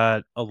see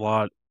that a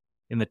lot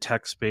in the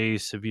tech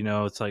space of,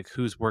 it's like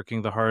who's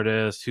working the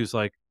hardest, who's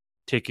like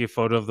taking a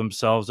photo of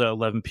themselves at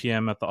 11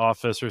 p.m. at the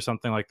office or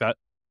something like that.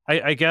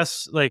 I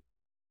guess like,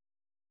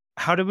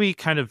 how do we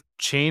kind of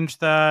change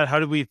that? How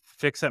do we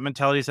fix that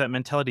mentality? Is that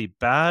mentality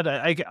bad?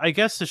 I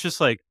guess it's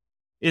just like,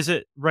 is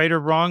it right or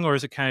wrong, or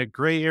is it kind of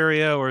gray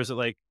area, or is it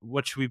like,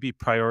 what should we be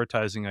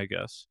prioritizing, I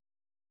guess?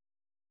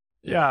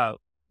 Yeah,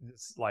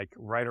 it's like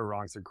right or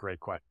wrong is a great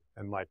question.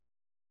 And like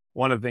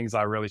one of the things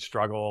I really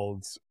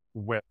struggled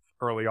with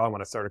early on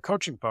when I started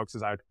coaching folks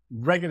is I'd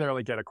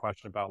regularly get a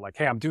question about like,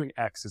 hey, I'm doing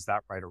X, is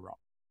that right or wrong?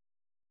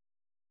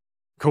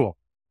 Cool.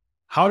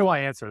 How do I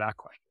answer that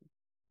question?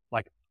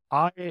 Like,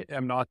 I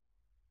am not,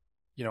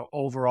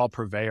 overall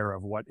purveyor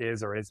of what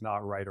is or is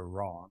not right or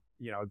wrong.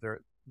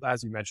 There,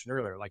 as you mentioned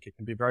earlier, like it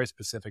can be very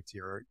specific to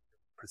your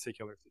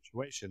particular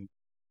situation.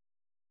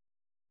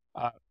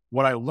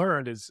 What I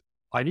learned is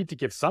I need to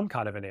give some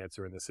kind of an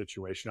answer in this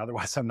situation.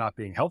 Otherwise, I'm not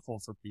being helpful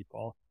for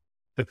people.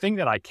 The thing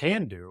that I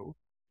can do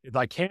is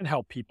I can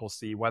help people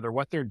see whether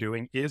what they're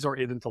doing is or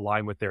isn't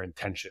aligned with their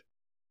intention.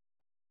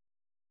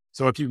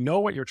 So if you know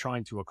what you're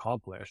trying to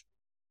accomplish,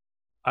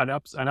 an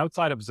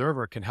outside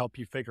observer can help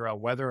you figure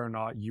out whether or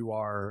not you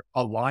are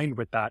aligned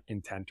with that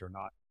intent or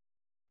not.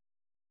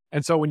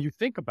 And so when you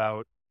think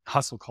about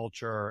hustle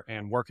culture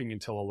and working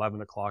until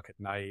 11 o'clock at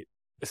night,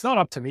 it's not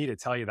up to me to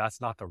tell you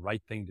that's not the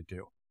right thing to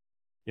do.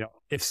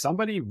 If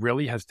somebody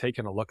really has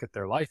taken a look at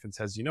their life and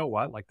says, you know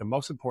what, like the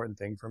most important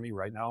thing for me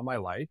right now in my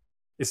life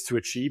is to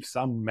achieve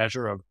some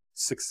measure of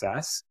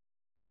success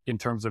in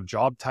terms of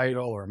job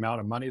title or amount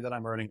of money that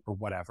I'm earning or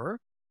whatever.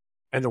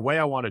 And the way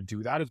I want to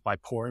do that is by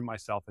pouring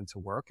myself into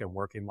work and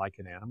working like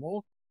an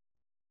animal.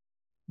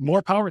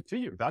 More power to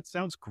you. That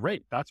sounds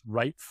great. That's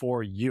right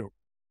for you.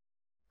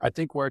 I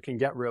think where it can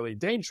get really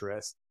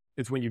dangerous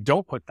is when you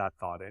don't put that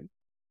thought in.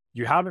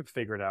 You haven't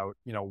figured out,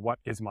 what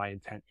is my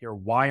intent here?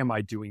 Why am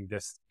I doing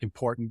this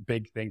important,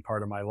 big thing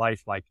part of my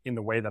life, like in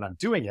the way that I'm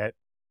doing it?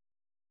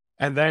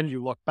 And then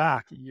you look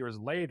back years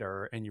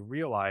later and you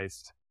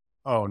realized,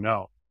 oh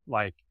no,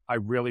 like I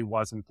really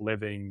wasn't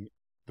living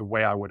the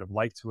way I would have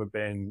liked to have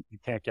been. You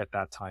can't get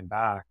that time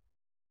back.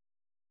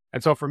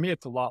 And so for me,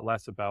 it's a lot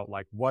less about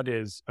like what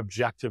is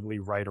objectively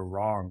right or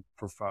wrong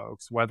for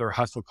folks, whether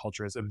hustle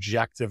culture is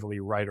objectively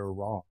right or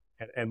wrong,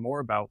 and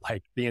more about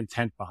like the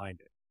intent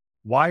behind it.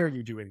 Why are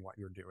you doing what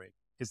you're doing?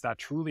 Is that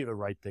truly the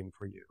right thing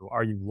for you?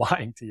 Are you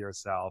lying to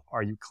yourself?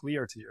 Are you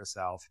clear to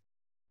yourself?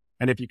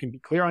 And if you can be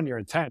clear on your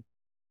intent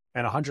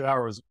and 100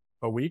 hours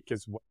a week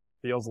is what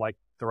feels like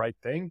the right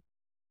thing,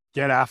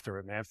 get after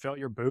it, man. Fill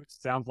your boots.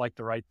 Sounds like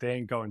the right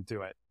thing. Go and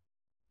do it.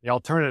 The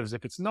alternatives,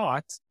 if it's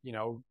not,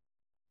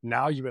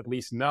 now you at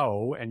least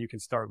know, and you can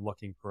start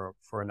looking for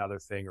another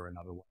thing or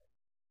another way.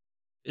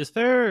 Is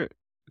there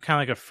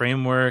kind of like a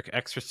framework,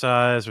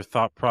 exercise, or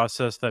thought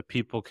process that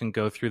people can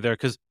go through there?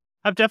 Because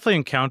I've definitely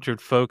encountered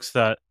folks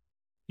that,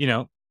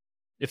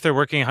 if they're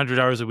working 100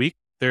 hours a week,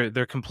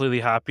 they're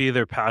completely happy.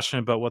 They're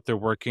passionate about what they're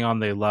working on.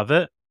 They love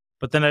it.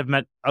 But then I've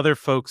met other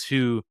folks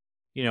who,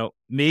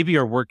 maybe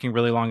are working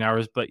really long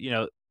hours, but,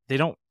 they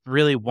don't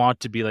really want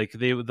to be like,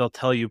 they'll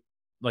tell you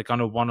like on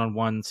a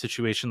one-on-one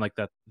situation like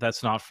that,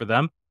 that's not for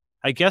them.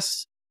 I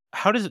guess,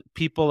 how does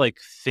people like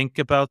think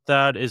about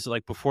that? Is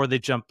like before they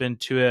jump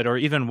into it or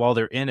even while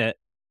they're in it,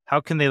 how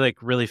can they like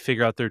really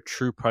figure out their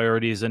true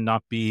priorities and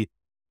not be,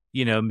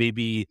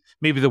 maybe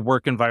the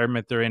work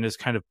environment they're in is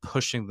kind of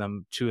pushing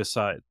them to a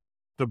side?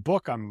 The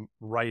book I'm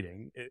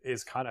writing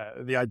is kind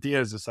of, the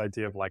idea is this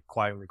idea of like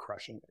quietly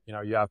crushing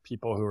it. You have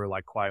people who are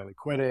like quietly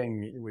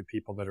quitting with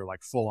people that are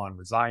like full on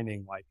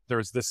resigning. Like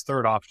there's this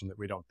third option that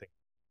we don't think,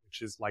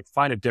 which is like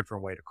find a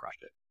different way to crush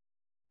it.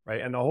 Right.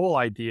 And the whole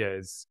idea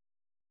is,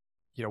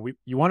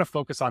 you want to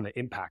focus on the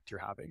impact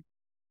you're having.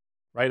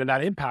 Right. And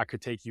that impact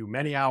could take you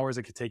many hours.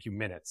 It could take you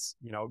minutes,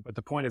 but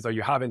the point is, are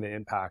you having the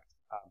impact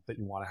that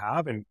you want to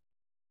have? And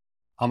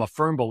I'm a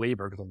firm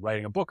believer, because I'm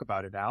writing a book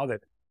about it now,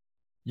 that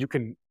you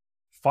can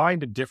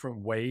find a different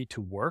way to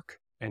work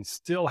and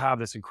still have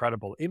this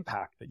incredible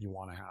impact that you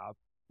want to have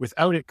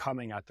without it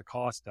coming at the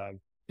cost of,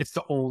 it's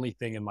the only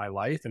thing in my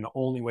life. And the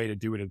only way to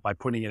do it is by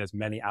putting in as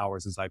many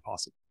hours as I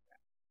possibly can.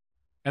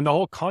 And the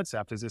whole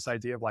concept is this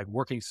idea of like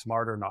working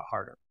smarter, not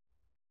harder.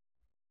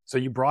 So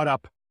you brought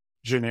up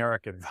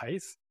generic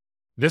advice.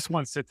 This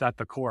one sits at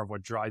the core of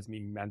what drives me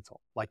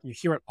mental. Like you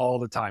hear it all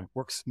the time,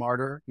 work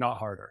smarter, not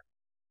harder.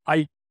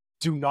 I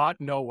do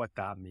not know what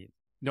that means.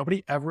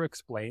 Nobody ever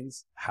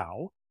explains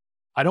how.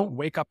 I don't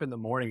wake up in the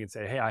morning and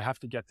say, hey, I have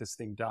to get this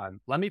thing done.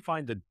 Let me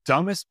find the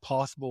dumbest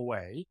possible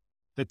way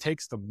that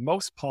takes the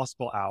most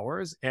possible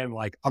hours. And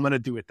like, I'm going to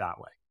do it that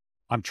way.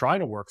 I'm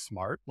trying to work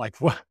smart. Like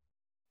what?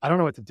 I don't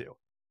know what to do.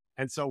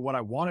 And so what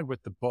I wanted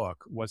with the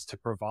book was to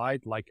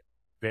provide like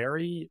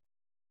very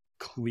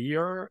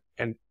clear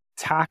and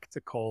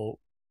tactical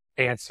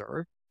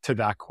answer to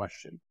that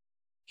question.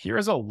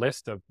 Here's a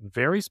list of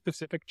very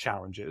specific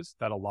challenges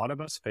that a lot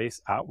of us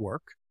face at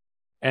work,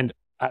 and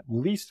at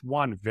least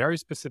one very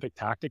specific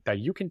tactic that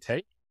you can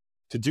take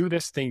to do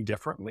this thing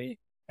differently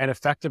and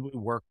effectively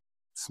work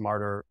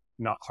smarter,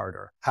 not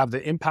harder. Have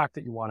the impact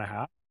that you want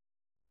to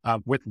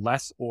have with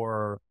less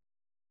or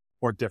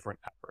different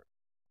effort.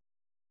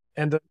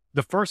 And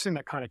the first thing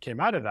that kind of came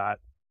out of that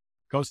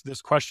goes to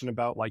this question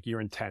about like your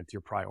intent,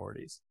 your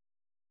priorities.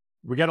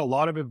 We get a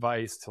lot of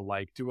advice to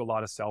like do a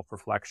lot of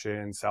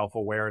self-reflection,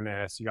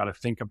 self-awareness. You got to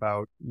think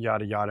about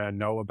yada, yada,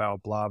 know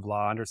about blah,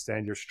 blah,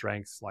 understand your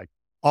strengths, like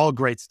all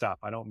great stuff.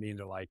 I don't mean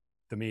to like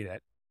demean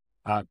it.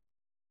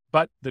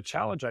 But the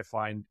challenge I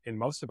find in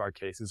most of our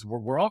cases,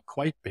 we're all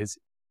quite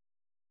busy,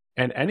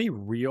 and any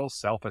real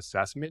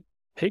self-assessment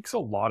takes a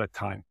lot of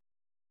time.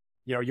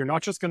 You're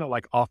not just going to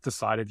like off the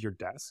side of your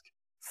desk,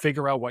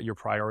 figure out what your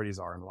priorities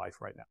are in life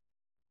right now,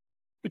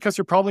 because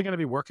you're probably going to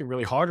be working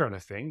really hard on a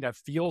thing that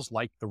feels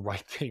like the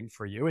right thing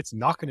for you. It's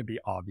not going to be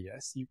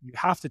obvious. You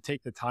have to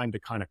take the time to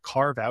kind of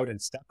carve out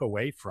and step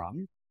away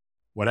from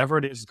whatever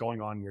it is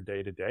going on in your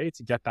day to day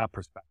to get that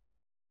perspective.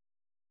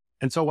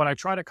 And so what I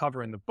try to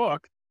cover in the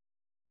book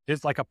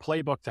is like a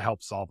playbook to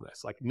help solve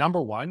this. Like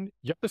number one,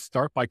 you have to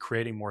start by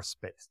creating more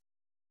space.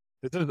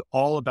 This is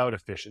all about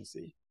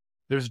efficiency.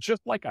 There's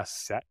just like a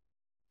set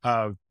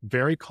of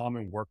very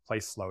common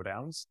workplace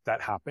slowdowns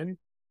that happen.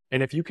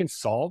 And if you can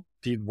solve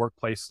these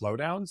workplace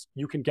slowdowns,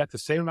 you can get the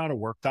same amount of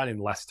work done in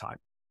less time.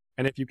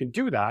 And if you can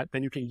do that,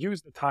 then you can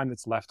use the time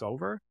that's left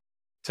over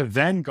to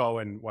then go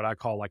and what I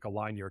call like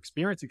align your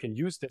experience. You can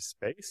use this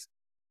space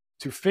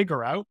to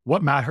figure out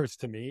what matters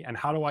to me and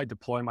how do I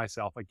deploy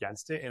myself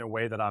against it in a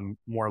way that I'm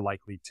more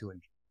likely to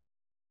enjoy.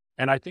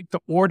 And I think the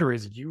order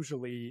is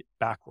usually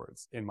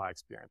backwards in my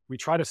experience. We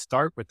try to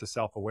start with the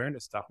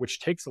self-awareness stuff, which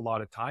takes a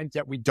lot of time,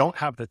 yet we don't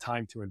have the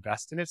time to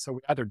invest in it. So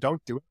we either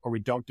don't do it or we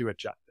don't do it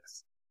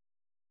justice.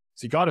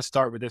 So you got to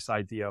start with this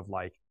idea of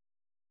like,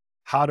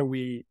 how do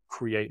we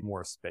create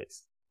more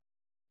space?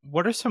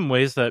 What are some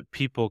ways that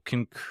people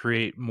can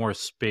create more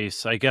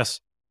space? I guess,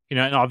 and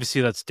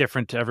obviously that's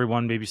different to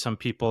everyone. Maybe some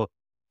people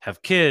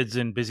have kids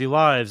and busy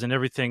lives and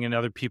everything, and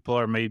other people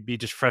are maybe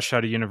just fresh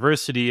out of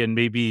university, and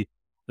maybe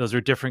those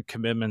are different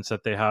commitments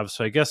that they have.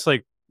 So I guess,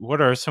 like,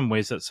 what are some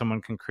ways that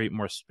someone can create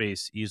more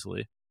space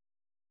easily?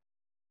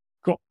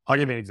 Cool. I'll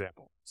give you an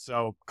example.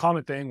 So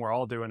common thing we're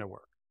all doing at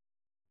work.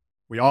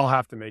 We all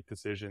have to make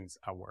decisions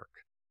at work.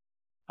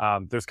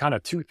 There's kind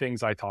of two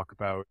things I talk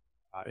about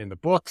in the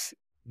books.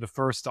 The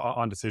first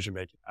on decision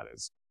making, that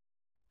is.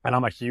 And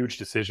I'm a huge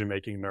decision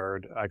making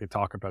nerd. I could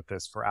talk about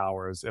this for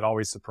hours. It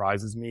always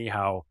surprises me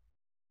how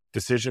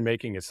decision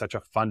making is such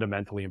a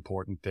fundamentally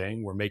important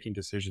thing. We're making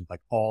decisions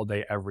like all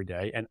day, every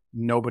day, and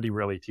nobody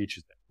really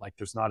teaches it. Like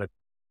there's not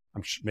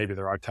I'm sure maybe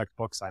there are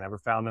textbooks. I never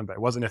found them, but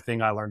it wasn't a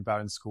thing I learned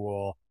about in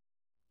school.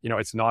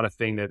 It's not a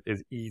thing that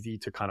is easy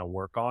to kind of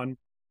work on.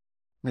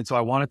 And so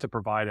I wanted to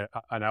provide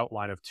an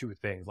outline of two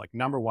things. Like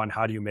number one,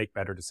 how do you make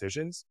better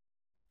decisions?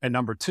 And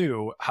number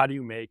two, how do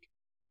you make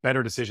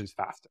better decisions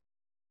faster?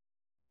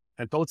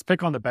 And so let's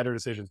pick on the better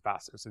decisions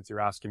faster, since you're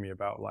asking me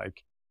about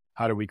like,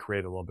 how do we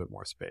create a little bit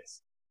more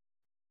space?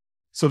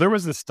 So there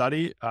was this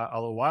study a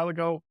little while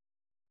ago.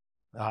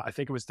 I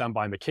think it was done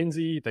by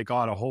McKinsey. They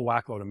got a whole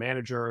whackload of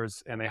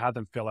managers and they had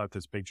them fill out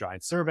this big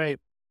giant survey,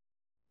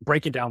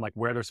 breaking down like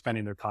where they're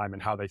spending their time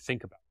and how they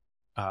think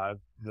about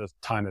the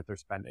time that they're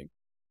spending.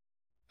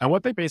 And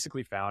what they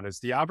basically found is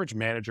the average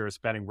manager is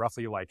spending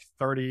roughly like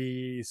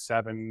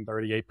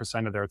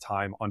 38% of their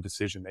time on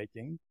decision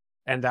making,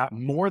 and that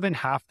more than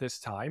half this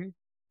time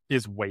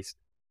is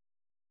wasted.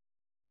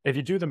 If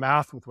you do the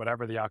math with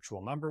whatever the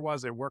actual number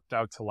was, it worked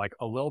out to like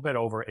a little bit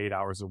over 8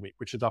 hours a week,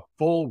 which is a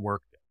full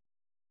work day.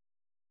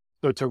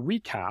 So to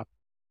recap,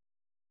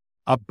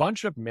 a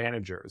bunch of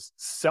managers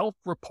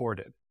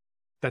self-reported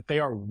that they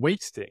are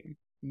wasting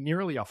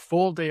nearly a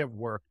full day of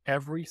work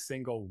every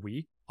single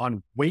week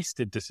on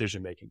wasted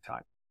decision-making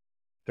time.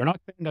 They're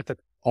not saying that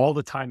all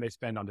the time they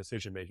spend on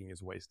decision-making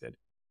is wasted.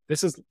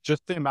 This is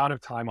just the amount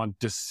of time on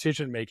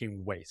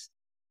decision-making waste,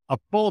 a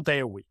full day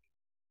a week.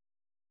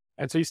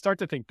 And so you start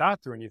to think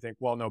that through and you think,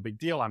 well, no big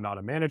deal. I'm not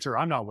a manager.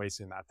 I'm not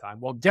wasting that time.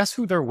 Well, guess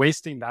who they're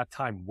wasting that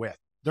time with?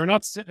 They're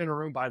not sitting in a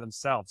room by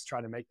themselves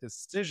trying to make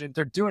this decision.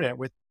 They're doing it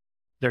with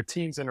their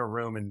teams in a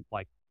room, and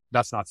like,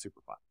 that's not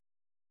super fun.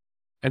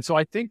 And so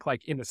I think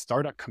like in the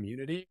startup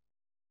community,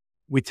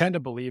 we tend to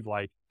believe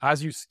like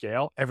as you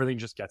scale, everything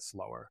just gets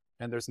slower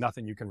and there's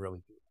nothing you can really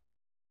do.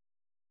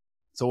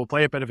 So we'll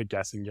play a bit of a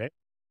guessing game.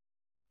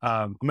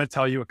 I'm going to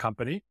tell you a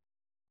company.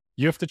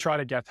 You have to try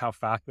to guess how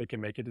fast they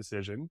can make a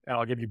decision. And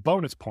I'll give you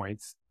bonus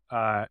points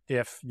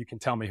if you can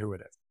tell me who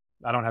it is.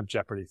 I don't have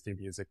Jeopardy theme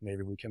music.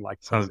 Maybe we can like.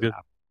 Sounds good.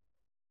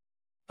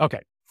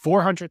 Okay.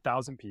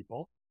 400,000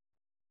 people,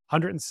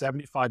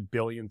 $175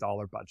 billion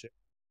budget.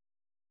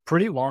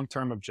 Pretty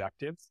long-term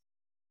objectives.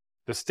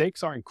 The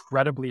stakes are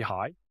incredibly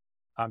high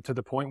to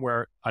the point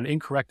where an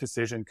incorrect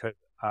decision could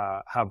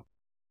have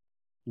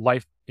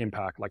life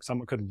impact. Like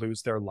someone could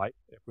lose their life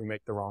if we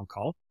make the wrong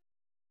call.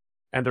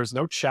 And there's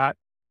no chat,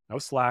 no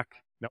Slack,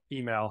 no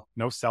email,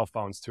 no cell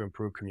phones to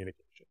improve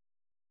communication.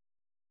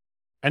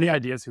 Any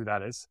ideas who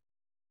that is?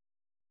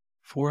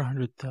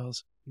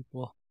 400,000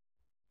 people.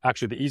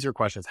 Actually, the easier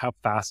question is how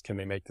fast can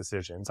they make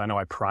decisions? I know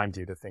I primed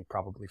you to think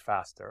probably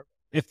faster.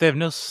 If they have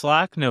no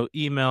Slack, no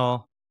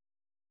email,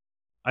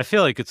 I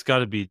feel like it's got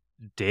to be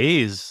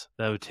days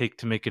that would take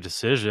to make a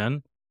decision.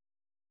 And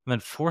then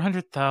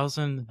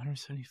 400,000,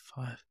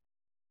 175.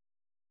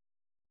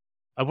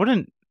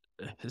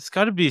 It's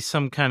got to be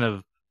some kind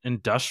of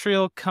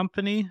industrial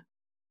company.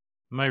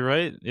 Am I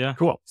right? Yeah.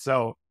 Cool.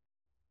 So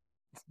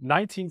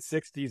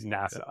 1960s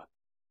NASA. Yeah.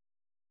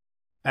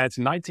 And it's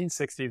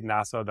 1960s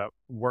NASA that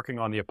working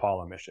on the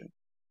Apollo mission,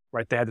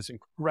 right? They had this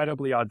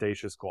incredibly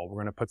audacious goal. We're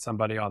going to put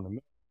somebody on the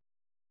moon.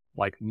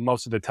 Like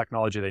most of the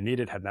technology they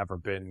needed had never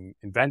been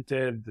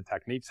invented. The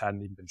techniques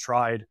hadn't even been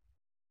tried.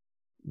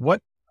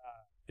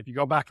 If you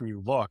go back and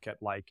you look at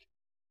like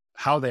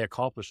how they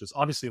accomplished this,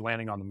 obviously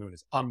landing on the moon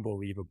is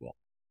unbelievable.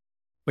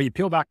 But you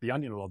peel back the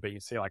onion a little bit and you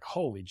say like,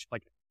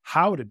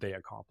 how did they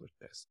accomplish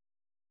this?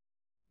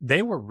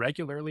 They were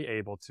regularly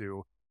able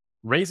to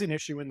raise an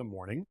issue in the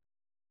morning,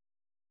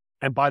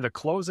 and by the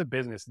close of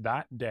business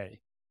that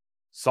day,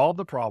 solve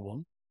the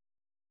problem,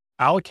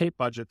 allocate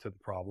budget to the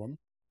problem,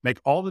 make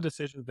all the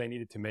decisions they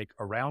needed to make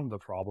around the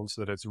problem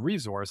so that it's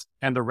resourced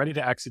and they're ready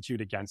to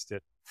execute against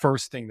it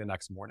first thing the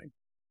next morning.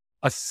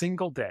 A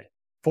single day,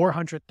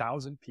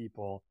 400,000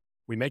 people,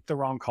 we make the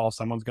wrong call,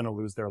 someone's going to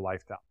lose their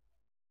life down.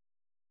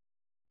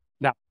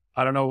 Now,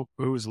 I don't know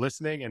who's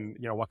listening and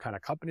what kind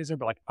of companies are,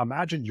 but like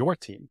imagine your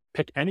team,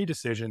 pick any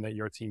decision that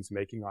your team's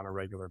making on a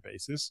regular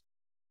basis.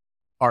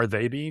 are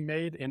they being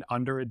made in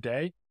under a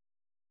day?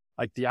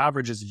 Like the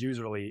average is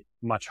usually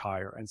much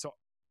higher. And so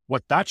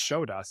what that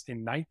showed us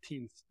in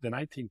the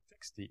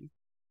 1960s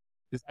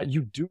is that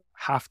you do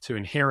have to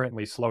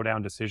inherently slow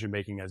down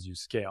decision-making as you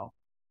scale.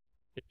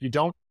 If you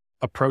don't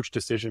approach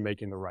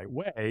decision-making the right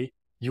way,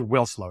 you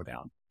will slow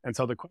down. And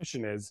so the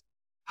question is,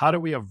 how do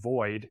we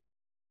avoid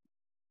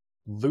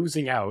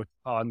losing out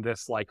on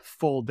this like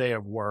full day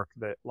of work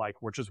that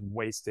like we're just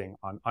wasting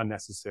on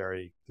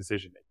unnecessary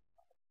decision-making?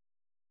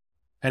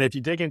 And if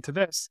you dig into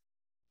this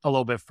a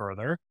little bit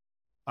further,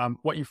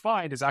 what you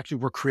find is actually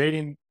we're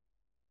creating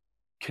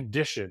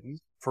conditions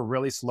for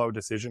really slow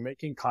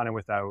decision-making kind of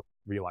without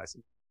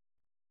realizing.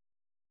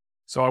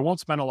 So I won't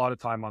spend a lot of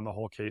time on the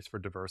whole case for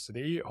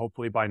diversity.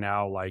 Hopefully by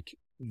now, like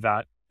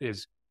that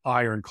is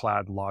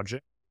ironclad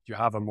logic. If you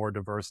have a more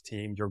diverse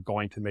team, you're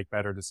going to make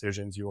better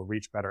decisions. You will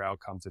reach better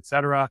outcomes, et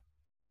cetera.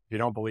 If you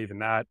don't believe in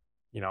that,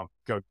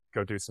 go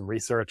do some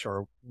research,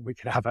 or we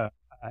could have a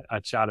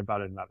chat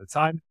about it another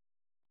time.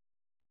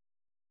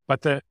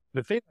 But the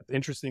thing that's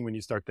interesting when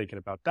you start thinking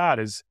about that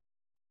is,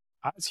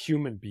 as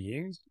human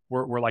beings,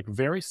 we're like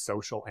very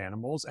social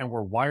animals, and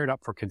we're wired up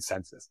for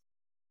consensus.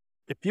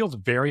 It feels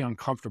very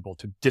uncomfortable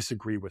to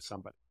disagree with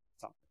somebody.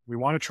 We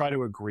want to try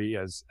to agree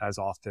as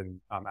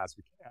often as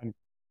we can.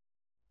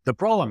 The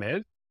problem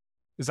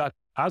is that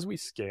as we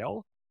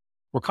scale,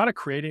 we're kind of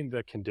creating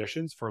the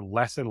conditions for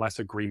less and less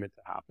agreement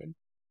to happen.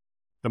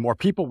 The more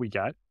people we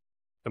get,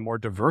 the more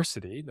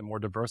diversity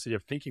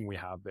of thinking we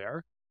have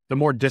there, the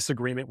more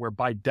disagreement we're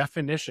by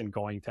definition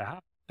going to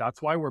have.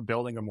 That's why we're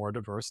building a more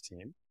diverse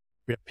team.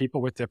 We have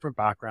people with different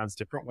backgrounds,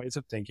 different ways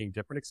of thinking,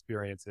 different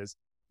experiences.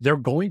 They're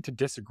going to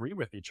disagree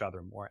with each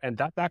other more. And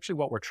that's actually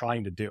what we're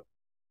trying to do.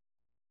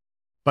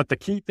 But the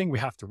key thing we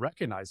have to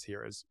recognize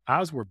here is,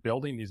 as we're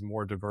building these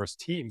more diverse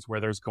teams where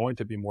there's going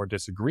to be more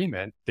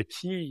disagreement, the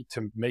key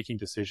to making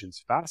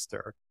decisions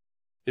faster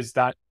is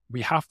that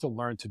we have to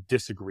learn to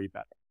disagree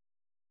better.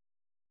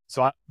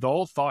 So the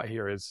whole thought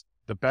here is,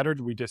 the better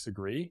we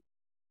disagree,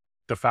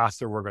 the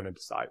faster we're going to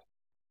decide.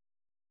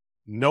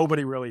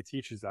 Nobody really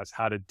teaches us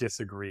how to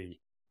disagree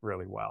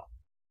really well.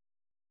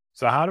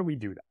 So how do we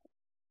do that?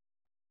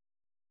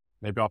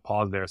 Maybe I'll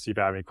pause there, see if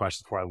I have any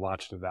questions before I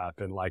launch into that.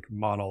 Been like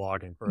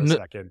monologuing for a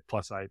second,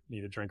 plus I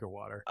need a drink of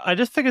water. I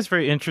just think it's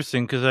very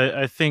interesting because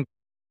I think,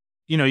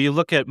 you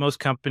look at most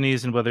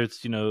companies, and whether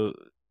it's, the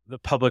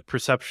public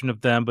perception of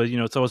them, but,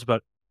 it's always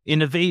about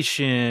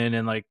innovation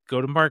and like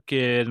go to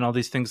market and all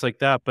these things like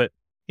that. But,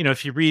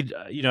 if you read,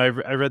 I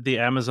read the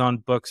Amazon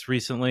books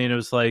recently, and it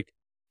was like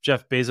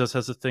Jeff Bezos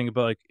has a thing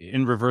about like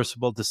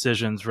irreversible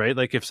decisions, right?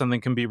 Like if something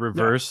can be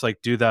reversed,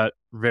 like do that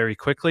very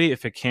quickly.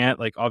 If it can't,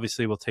 like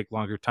obviously it will take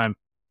longer time.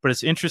 But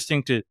it's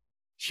interesting to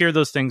hear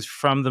those things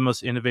from the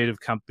most innovative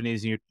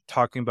companies. And you're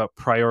talking about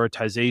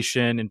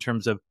prioritization in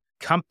terms of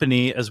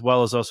company as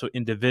well as also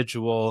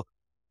individual,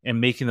 and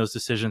making those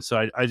decisions.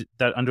 So I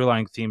that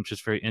underlying theme is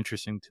just very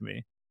interesting to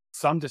me.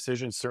 Some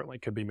decisions certainly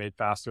could be made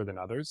faster than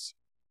others.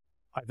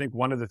 I think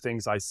one of the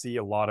things I see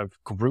a lot of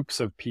groups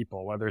of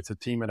people, whether it's a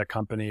team at a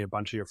company, a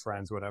bunch of your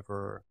friends,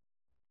 whatever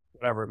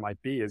it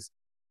might be, is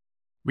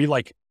we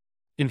like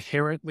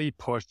inherently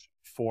push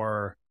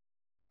for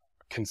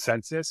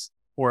consensus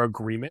or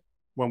agreement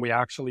when we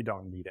actually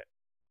don't need it.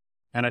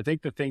 And I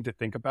think the thing to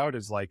think about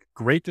is like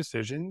great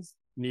decisions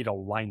need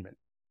alignment,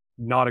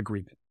 not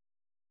agreement,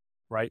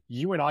 right?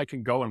 You and I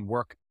can go and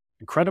work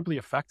incredibly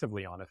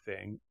effectively on a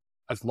thing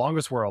as long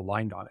as we're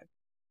aligned on it.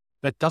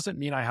 That doesn't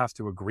mean I have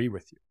to agree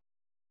with you.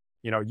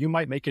 You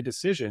might make a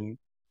decision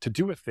to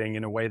do a thing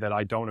in a way that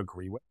I don't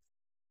agree with.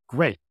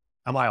 Great.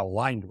 Am I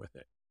aligned with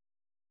it?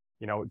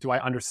 Do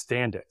I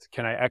understand it?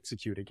 Can I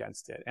execute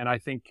against it? And I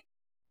think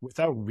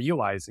without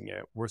realizing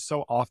it, we're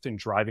so often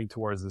driving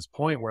towards this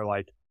point where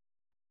like,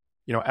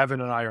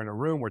 Evan and I are in a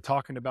room, we're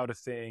talking about a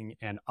thing,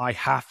 and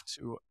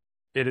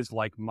it is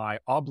like my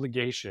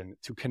obligation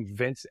to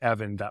convince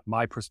Evan that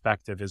my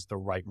perspective is the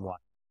right one.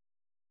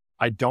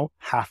 I don't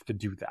have to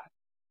do that.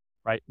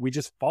 Right? We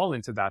just fall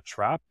into that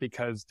trap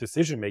because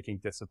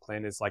decision-making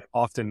discipline is like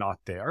often not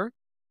there,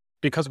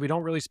 because we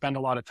don't really spend a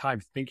lot of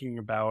time thinking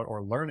about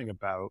or learning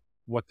about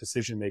what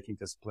decision-making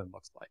discipline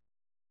looks like.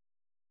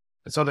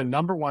 And so the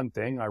number one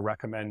thing I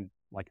recommend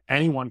like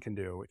anyone can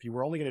do, if you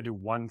were only going to do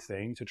one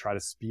thing to try to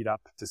speed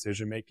up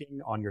decision-making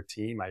on your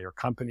team, at your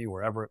company,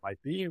 wherever it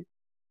might be,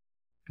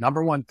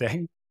 number one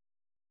thing,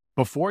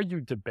 before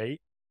you debate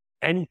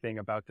anything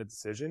about the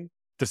decision,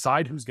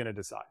 decide who's going to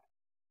decide.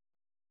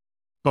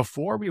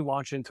 Before we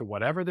launch into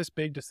whatever this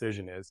big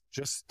decision is,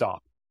 just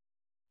stop.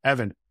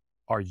 Evan,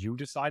 are you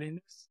deciding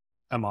this?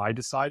 Am I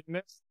deciding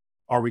this?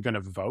 Are we going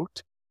to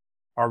vote?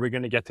 Are we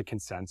going to get to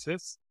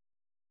consensus?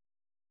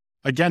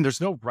 Again,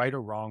 there's no right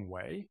or wrong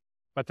way,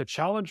 but the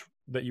challenge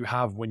that you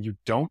have when you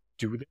don't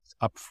do this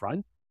up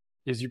front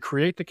is you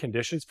create the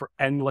conditions for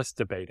endless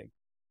debating,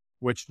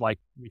 which like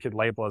we could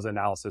label as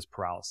analysis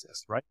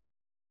paralysis, right?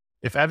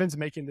 If Evan's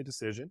making the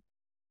decision,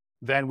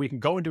 then we can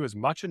go and do as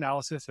much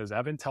analysis as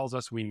Evan tells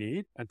us we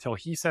need until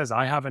he says,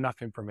 I have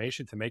enough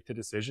information to make the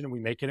decision, and we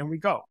make it and we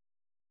go.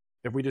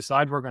 If we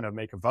decide we're going to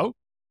make a vote,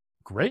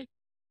 great.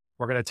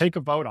 we're going to take a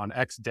vote on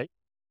X date.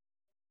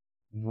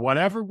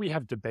 Whatever we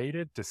have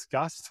debated,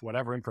 discussed,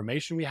 whatever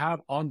information we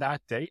have on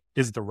that date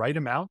is the right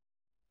amount.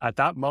 At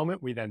that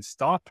moment, we then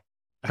stop.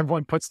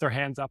 Everyone puts their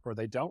hands up or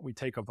they don't. We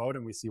take a vote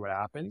and we see what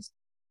happens.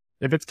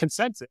 If it's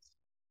consensus,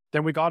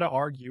 then we got to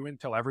argue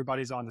until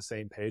everybody's on the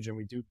same page and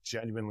we do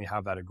genuinely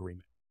have that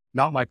agreement.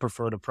 Not my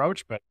preferred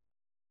approach, but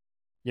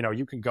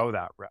you can go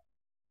that route.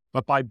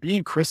 But by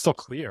being crystal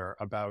clear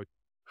about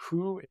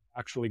who is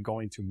actually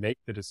going to make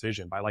the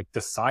decision, by like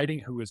deciding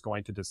who is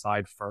going to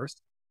decide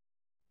first,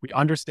 we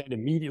understand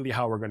immediately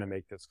how we're going to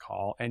make this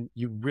call. And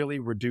you really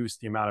reduce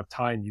the amount of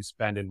time you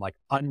spend in like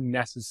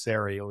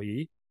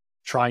unnecessarily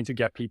trying to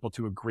get people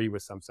to agree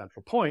with some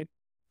central point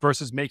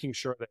versus making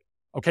sure that,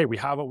 okay, we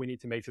have what we need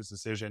to make this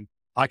decision.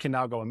 I can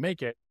now go and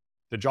make it.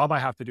 The job I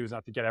have to do is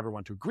not to get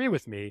everyone to agree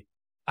with me.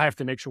 I have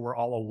to make sure we're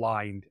all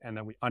aligned and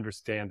then we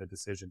understand the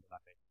decision that I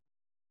make.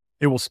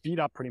 It will speed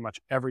up pretty much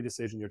every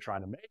decision you're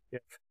trying to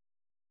make.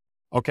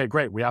 Okay,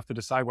 great. We have to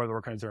decide whether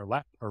we're going to turn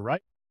left or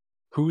right.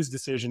 Whose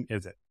decision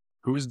is it?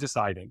 Who's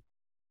deciding?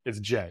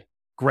 It's Jay.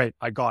 Great.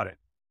 I got it.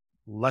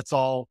 Let's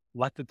all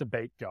let the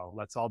debate go.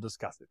 Let's all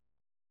discuss it.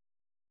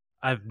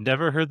 I've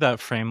never heard that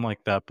frame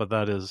like that, but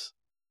it's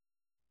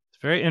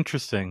very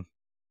interesting.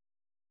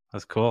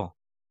 That's cool.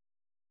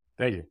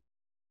 Thank you.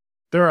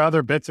 There are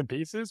other bits and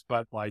pieces,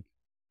 but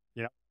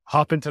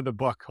hop into the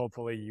book.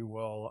 Hopefully you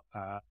will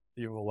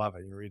love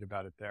it. You read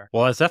about it there.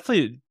 Well, it's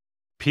definitely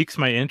piques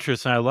my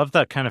interest, and I love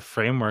that kind of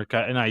framework.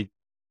 I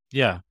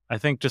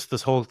think just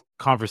this whole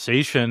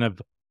conversation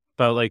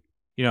about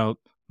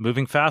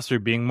moving faster,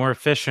 being more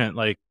efficient,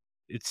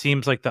 it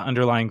seems like the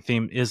underlying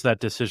theme is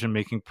that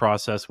decision-making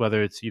process,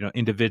 whether it's,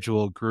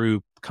 individual,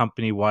 group,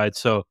 company-wide.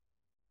 So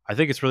I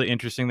think it's really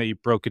interesting that you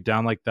broke it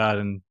down like that.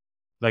 And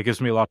that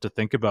gives me a lot to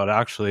think about,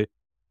 actually.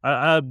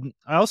 I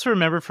also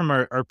remember from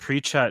our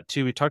pre-chat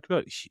too, we talked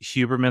about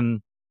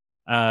Huberman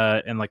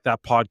and like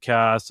that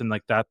podcast and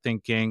like that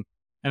thinking.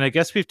 And I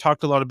guess we've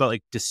talked a lot about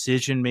like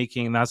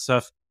decision-making and that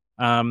stuff.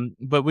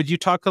 But would you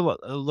talk a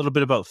little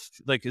bit about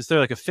is there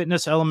like a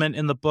fitness element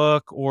in the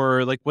book,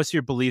 or like what's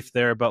your belief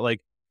there about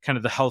like kind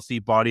of the healthy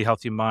body,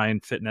 healthy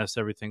mind, fitness,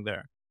 everything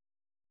there?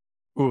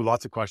 Ooh,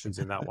 lots of questions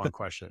in that one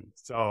question.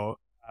 So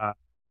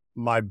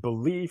my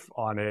belief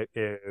on it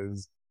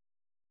is,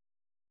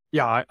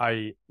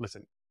 I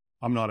listen,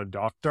 I'm not a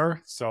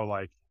doctor,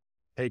 so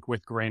take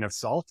with grain of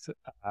salt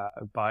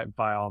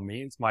by all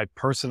means. My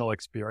personal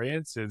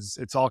experience is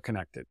it's all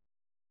connected.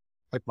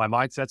 Like my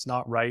mindset's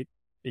not right.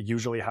 It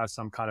usually has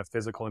some kind of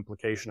physical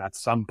implication at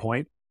some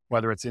point,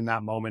 whether it's in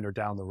that moment or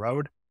down the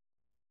road.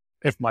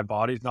 If my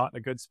body's not in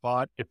a good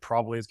spot, it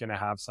probably is going to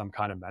have some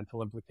kind of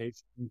mental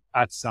implication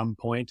at some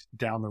point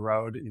down the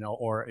road,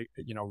 or,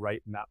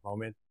 right in that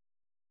moment.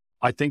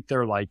 I think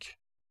they're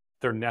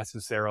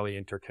necessarily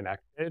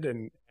interconnected.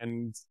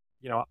 And,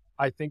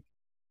 I think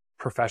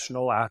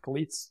professional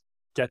athletes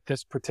get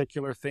this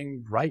particular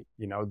thing right.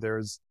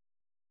 There's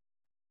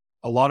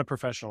a lot of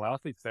professional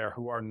athletes there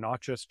who are not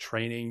just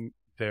training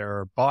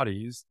their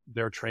bodies,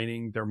 they're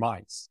training their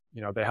minds.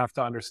 They have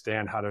to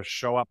understand how to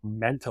show up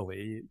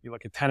mentally. You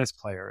look at tennis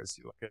players,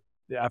 you look at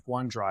the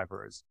F1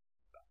 drivers,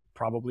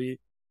 probably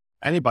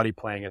anybody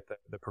playing at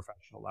the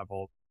professional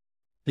level.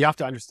 You have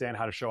to understand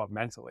how to show up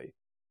mentally.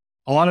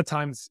 A lot of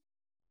times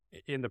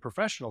in the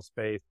professional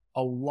space,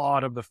 a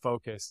lot of the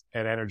focus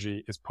and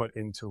energy is put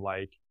into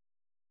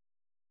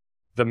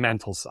the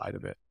mental side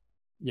of it.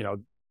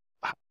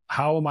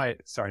 How am I,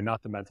 sorry,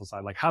 not the mental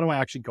side, how do I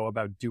actually go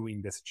about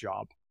doing this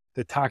job?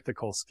 The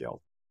tactical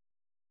skill,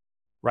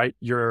 right?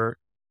 Your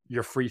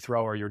free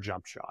throw or your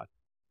jump shot.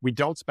 We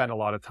don't spend a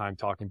lot of time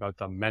talking about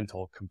the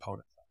mental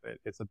component of it.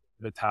 It's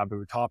a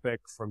taboo topic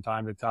from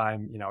time to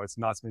time. It's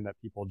not something that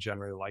people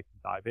generally like to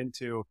dive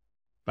into.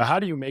 But how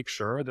do you make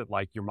sure that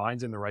your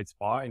mind's in the right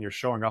spot and you're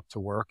showing up to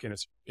work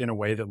in a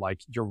way that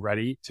you're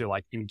ready to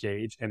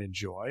engage and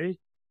enjoy?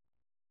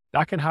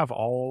 That can have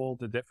all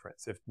the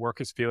difference. If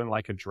work is feeling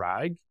like a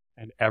drag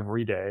and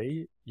every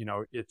day,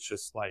 it's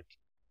just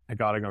I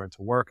got to go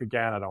into work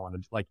again. I don't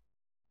want to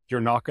you're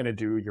not going to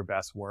do your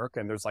best work.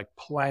 And there's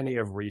plenty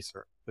of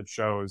research that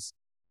shows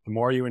the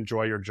more you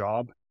enjoy your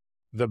job,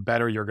 the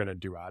better you're going to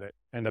do at it.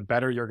 And the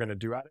better you're going to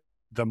do at it,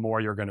 the more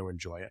you're going to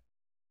enjoy it.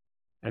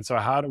 And so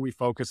how do we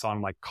focus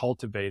on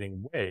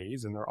cultivating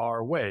ways, and there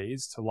are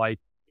ways to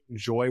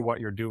enjoy what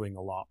you're doing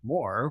a lot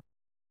more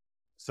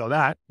so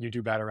that you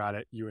do better at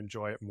it, you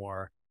enjoy it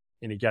more,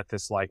 and you get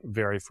this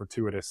very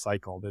fortuitous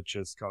cycle that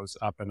just goes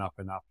up and up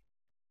and up.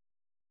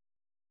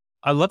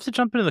 I'd love to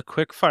jump into the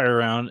quick fire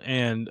round,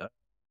 and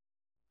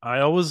I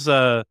always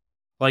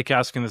like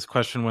asking this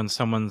question when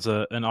someone's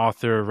an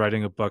author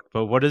writing a book.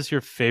 But what is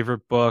your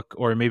favorite book,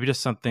 or maybe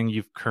just something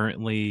you've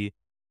currently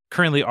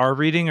are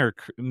reading, or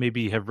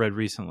maybe have read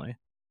recently?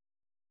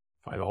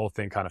 The whole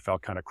thing kind of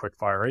felt kind of quick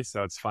fiery,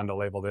 so it's fun to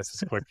label this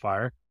as quick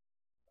fire.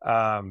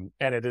 And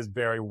it is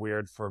very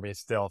weird for me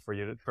still for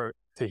you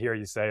to hear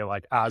you say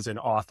as an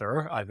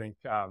author. I think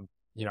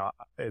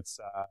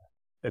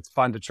it's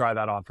fun to try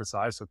that on for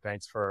size. So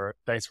thanks for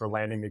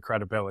landing the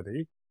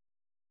credibility.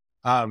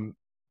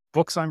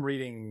 books I'm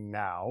reading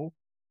now,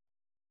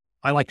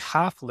 I like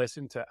half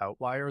listened to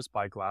Outliers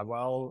by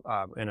Gladwell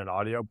in an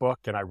audiobook,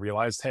 and I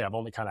realized, hey, I've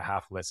only kind of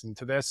half listened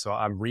to this. So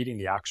I'm reading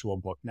the actual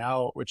book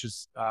now, which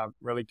is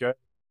really good.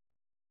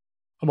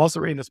 I'm also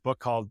reading this book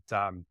called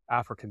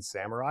African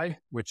Samurai,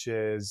 which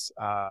is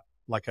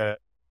like a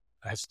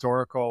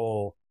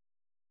historical,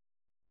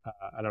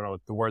 I don't know,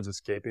 the word's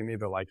escaping me,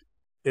 but like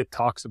it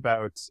talks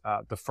about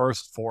the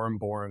first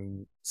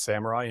foreign-born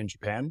samurai in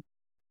Japan,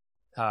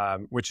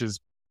 which is,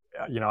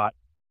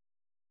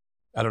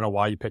 I don't know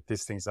why you picked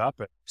these things up,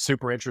 but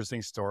super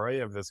interesting story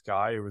of this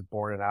guy who was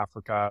born in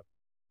Africa,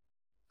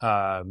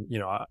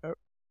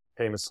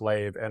 became a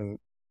slave and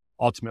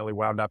ultimately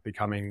wound up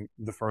becoming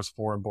the first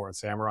foreign-born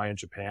samurai in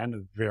Japan. A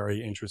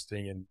very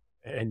interesting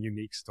and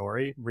unique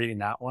story. Reading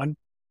that one.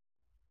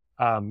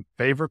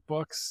 Favorite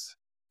books,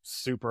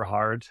 super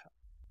hard.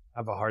 I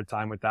have a hard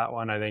time with that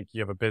one. I think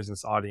you have a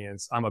business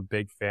audience. I'm a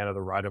big fan of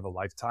The Ride of a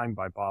Lifetime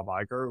by Bob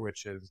Iger,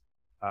 which is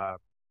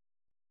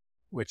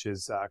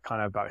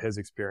kind of about his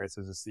experience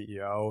as a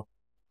CEO.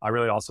 I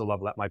really also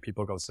love Let My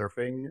People Go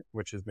Surfing,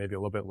 which is maybe a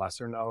little bit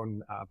lesser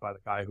known by the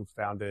guy who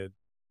founded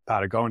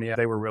Patagonia.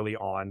 They were really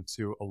on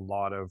to a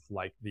lot of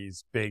like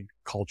these big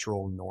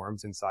cultural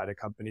norms inside of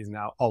companies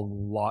now, a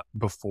lot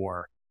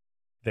before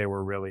they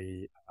were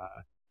really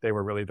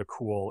the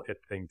cool it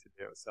thing to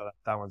do. So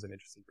that one's an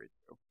interesting read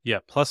too. Yeah,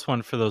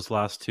 +1 for those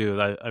last two.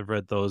 I've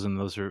read those, and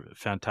those are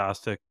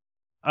fantastic.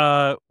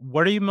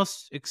 What are you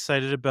most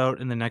excited about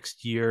in the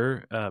next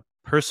year,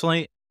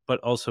 personally, but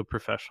also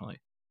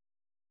professionally?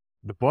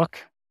 The book,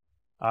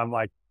 I'm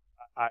like,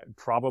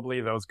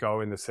 probably those go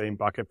in the same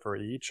bucket for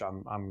each.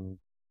 I'm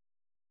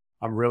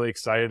really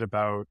excited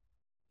about,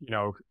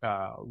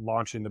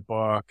 launching the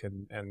book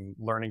and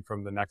learning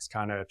from the next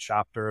kind of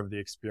chapter of the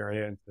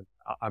experience. And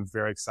I'm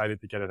very excited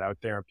to get it out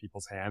there in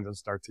people's hands and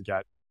start to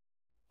get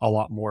a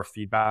lot more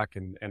feedback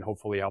and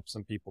hopefully help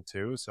some people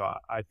too. So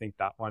I think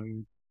that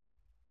one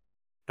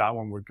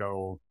would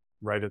go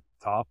right at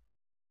the top.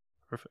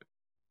 Perfect.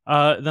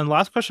 Then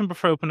last question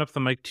before I open up the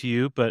mic to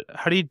you, but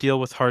how do you deal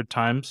with hard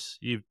times?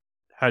 You've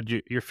had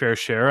your fair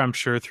share, I'm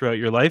sure, throughout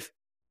your life.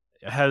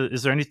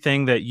 Is there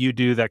anything that you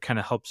do that kind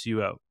of helps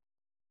you out?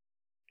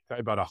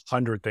 About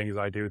 100 things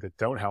I do that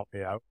don't help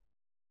me out.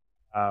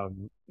 Yeah.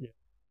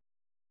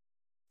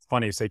 It's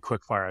funny you say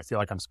quick fire. I feel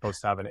like I'm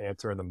supposed to have an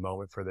answer in the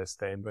moment for this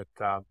thing, but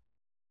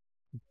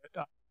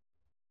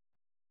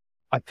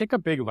I think a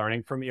big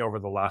learning for me over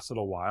the last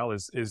little while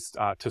is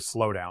to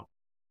slow down.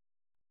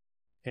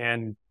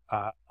 And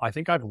I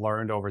think I've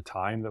learned over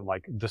time that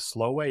like the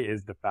slow way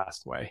is the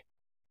fast way.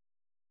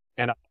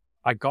 And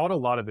I got a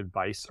lot of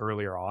advice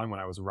earlier on when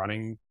I was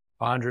running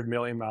 100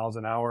 million miles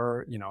an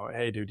hour,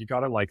 hey dude, you got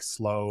to like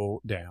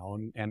slow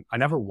down. And I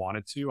never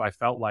wanted to. I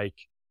felt like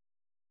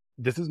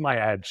this is my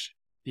edge,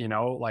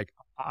 like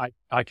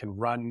I can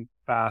run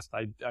fast.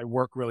 I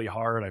work really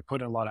hard. I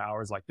put in a lot of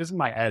hours. Like this is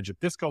my edge. If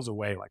this goes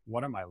away, like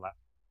what am I left?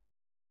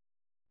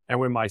 And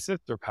when my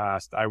sister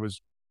passed, I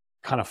was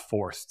kind of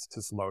forced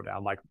to slow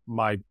down. Like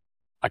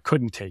I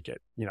couldn't take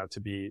it, to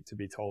be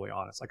totally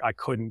honest. Like I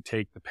couldn't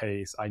take the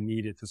pace. I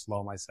needed to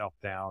slow myself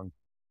down.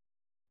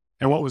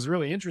 And what was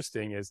really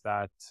interesting is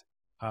that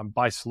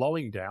by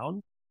slowing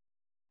down,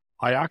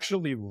 I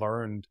actually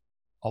learned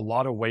a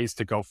lot of ways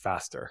to go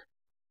faster.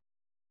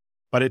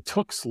 But it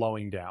took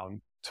slowing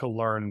down to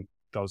learn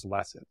those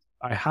lessons.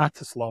 I had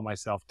to slow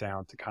myself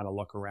down to kind of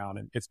look around.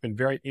 And it's been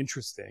very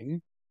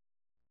interesting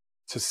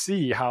to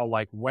see how,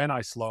 like, when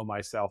I slow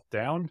myself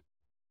down,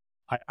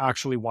 I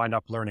actually wind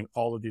up learning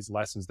all of these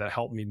lessons that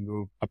help me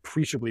move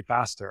appreciably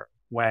faster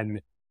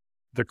when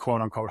the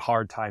quote unquote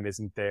hard time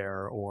isn't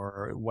there,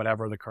 or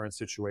whatever the current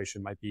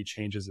situation might be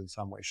changes in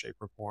some way, shape,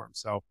 or form.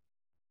 So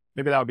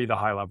maybe that would be the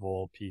high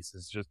level piece,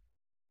 is just,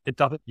 it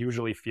doesn't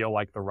usually feel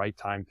like the right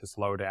time to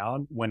slow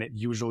down when it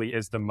usually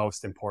is the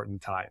most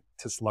important time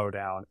to slow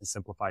down and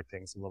simplify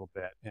things a little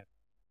bit and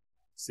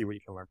see what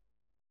you can learn.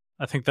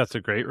 I think that's a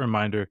great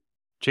reminder.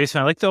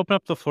 Jason, I'd like to open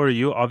up the floor to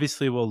you.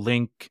 Obviously, we'll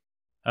link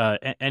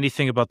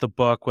anything about the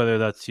book, whether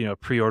that's,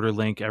 pre-order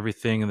link,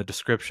 everything in the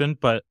description,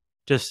 but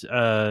just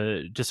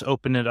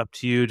open it up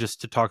to you just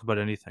to talk about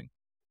anything.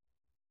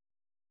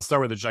 I'll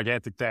start with a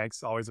gigantic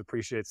thanks. Always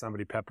appreciate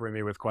somebody peppering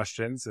me with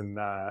questions, and,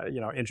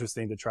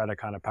 interesting to try to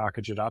kind of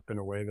package it up in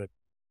a way that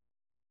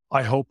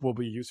I hope will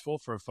be useful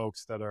for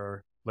folks that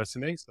are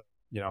listening. So,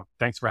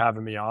 thanks for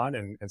having me on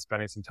and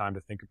spending some time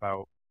to think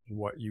about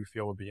what you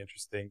feel would be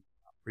interesting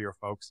for your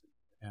folks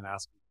and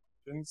asking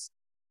questions.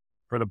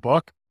 For the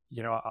book,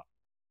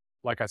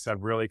 like I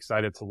said, really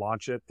excited to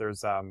launch it.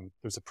 There's a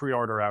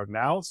pre-order out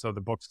now. So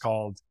the book's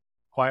called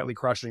Quietly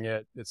Crushing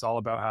It. It's all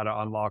about how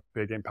to unlock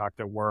big impact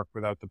at work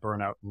without the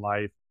burnout in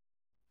life.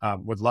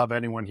 Would love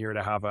anyone here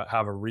to have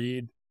a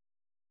read.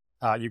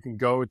 You can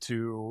go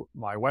to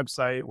my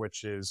website,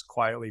 which is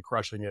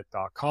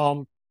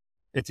quietlycrushingit.com.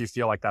 If you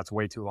feel like that's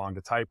way too long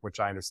to type, which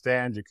I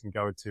understand, you can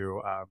go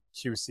to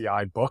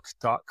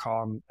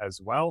qcibook.com as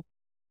well.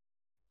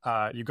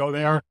 You go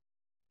there,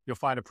 you'll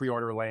find a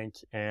pre-order link,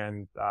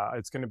 and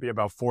it's going to be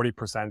about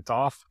 40%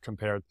 off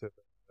compared to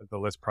the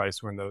list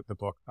price when the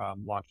book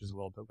launches a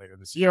little bit later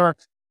this year.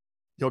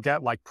 You'll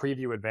get like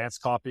preview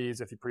advanced copies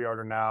if you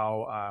pre-order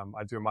now.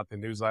 I do a monthly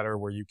newsletter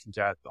where you can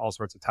get all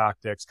sorts of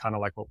tactics, kind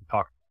of like what we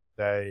talked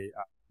about today.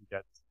 You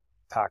get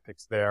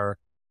tactics there.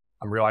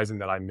 I'm realizing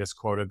that I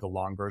misquoted the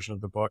long version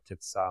of the book.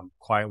 It's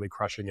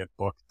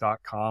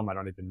quietlycrushingitbook.com. I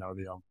don't even know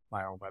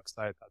my own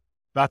website.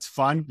 That's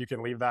fun. You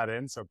can leave that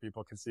in so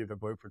people can see the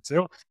blooper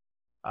too.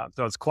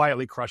 So it's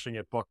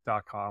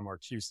quietlycrushingitbook.com or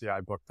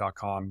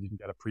qcibook.com. You can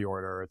get a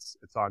pre-order. It's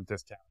on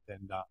discount,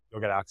 and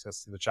you'll get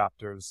access to the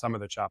chapters, some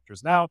of the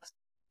chapters now,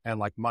 and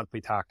like monthly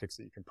tactics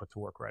that you can put to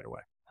work right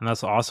away. And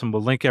that's awesome.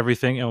 We'll link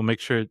everything and we'll make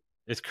sure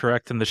it's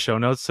correct in the show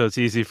notes so it's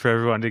easy for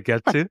everyone to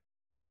get to.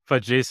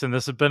 But Jason,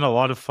 this has been a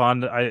lot of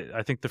fun.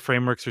 I think the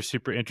frameworks are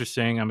super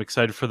interesting. I'm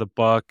excited for the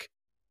book.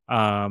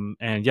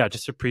 And yeah,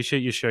 just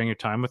appreciate you sharing your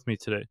time with me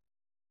today.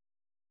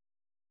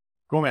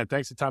 Cool, man.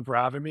 Thanks a ton for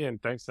having me,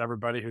 and thanks to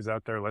everybody who's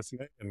out there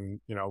listening. And,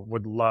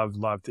 would love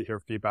to hear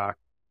feedback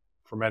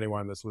from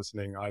anyone that's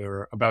listening,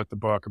 either about the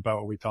book, about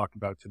what we talked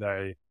about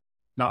today.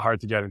 Not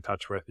hard to get in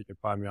touch with. You can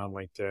find me on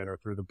LinkedIn or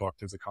through the book.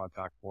 There's a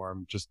contact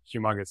form. Just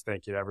humongous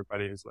thank you to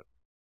everybody who's listening.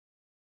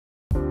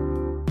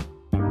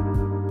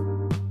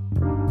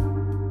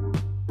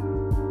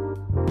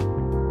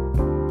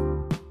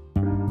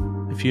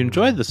 If you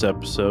enjoyed this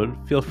episode,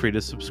 feel free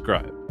to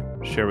subscribe,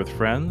 share with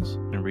friends,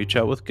 and reach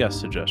out with guest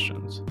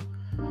suggestions.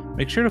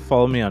 Make sure to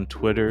follow me on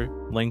Twitter,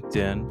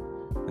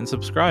 LinkedIn, and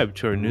subscribe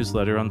to our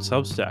newsletter on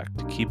Substack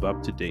to keep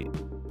up to date.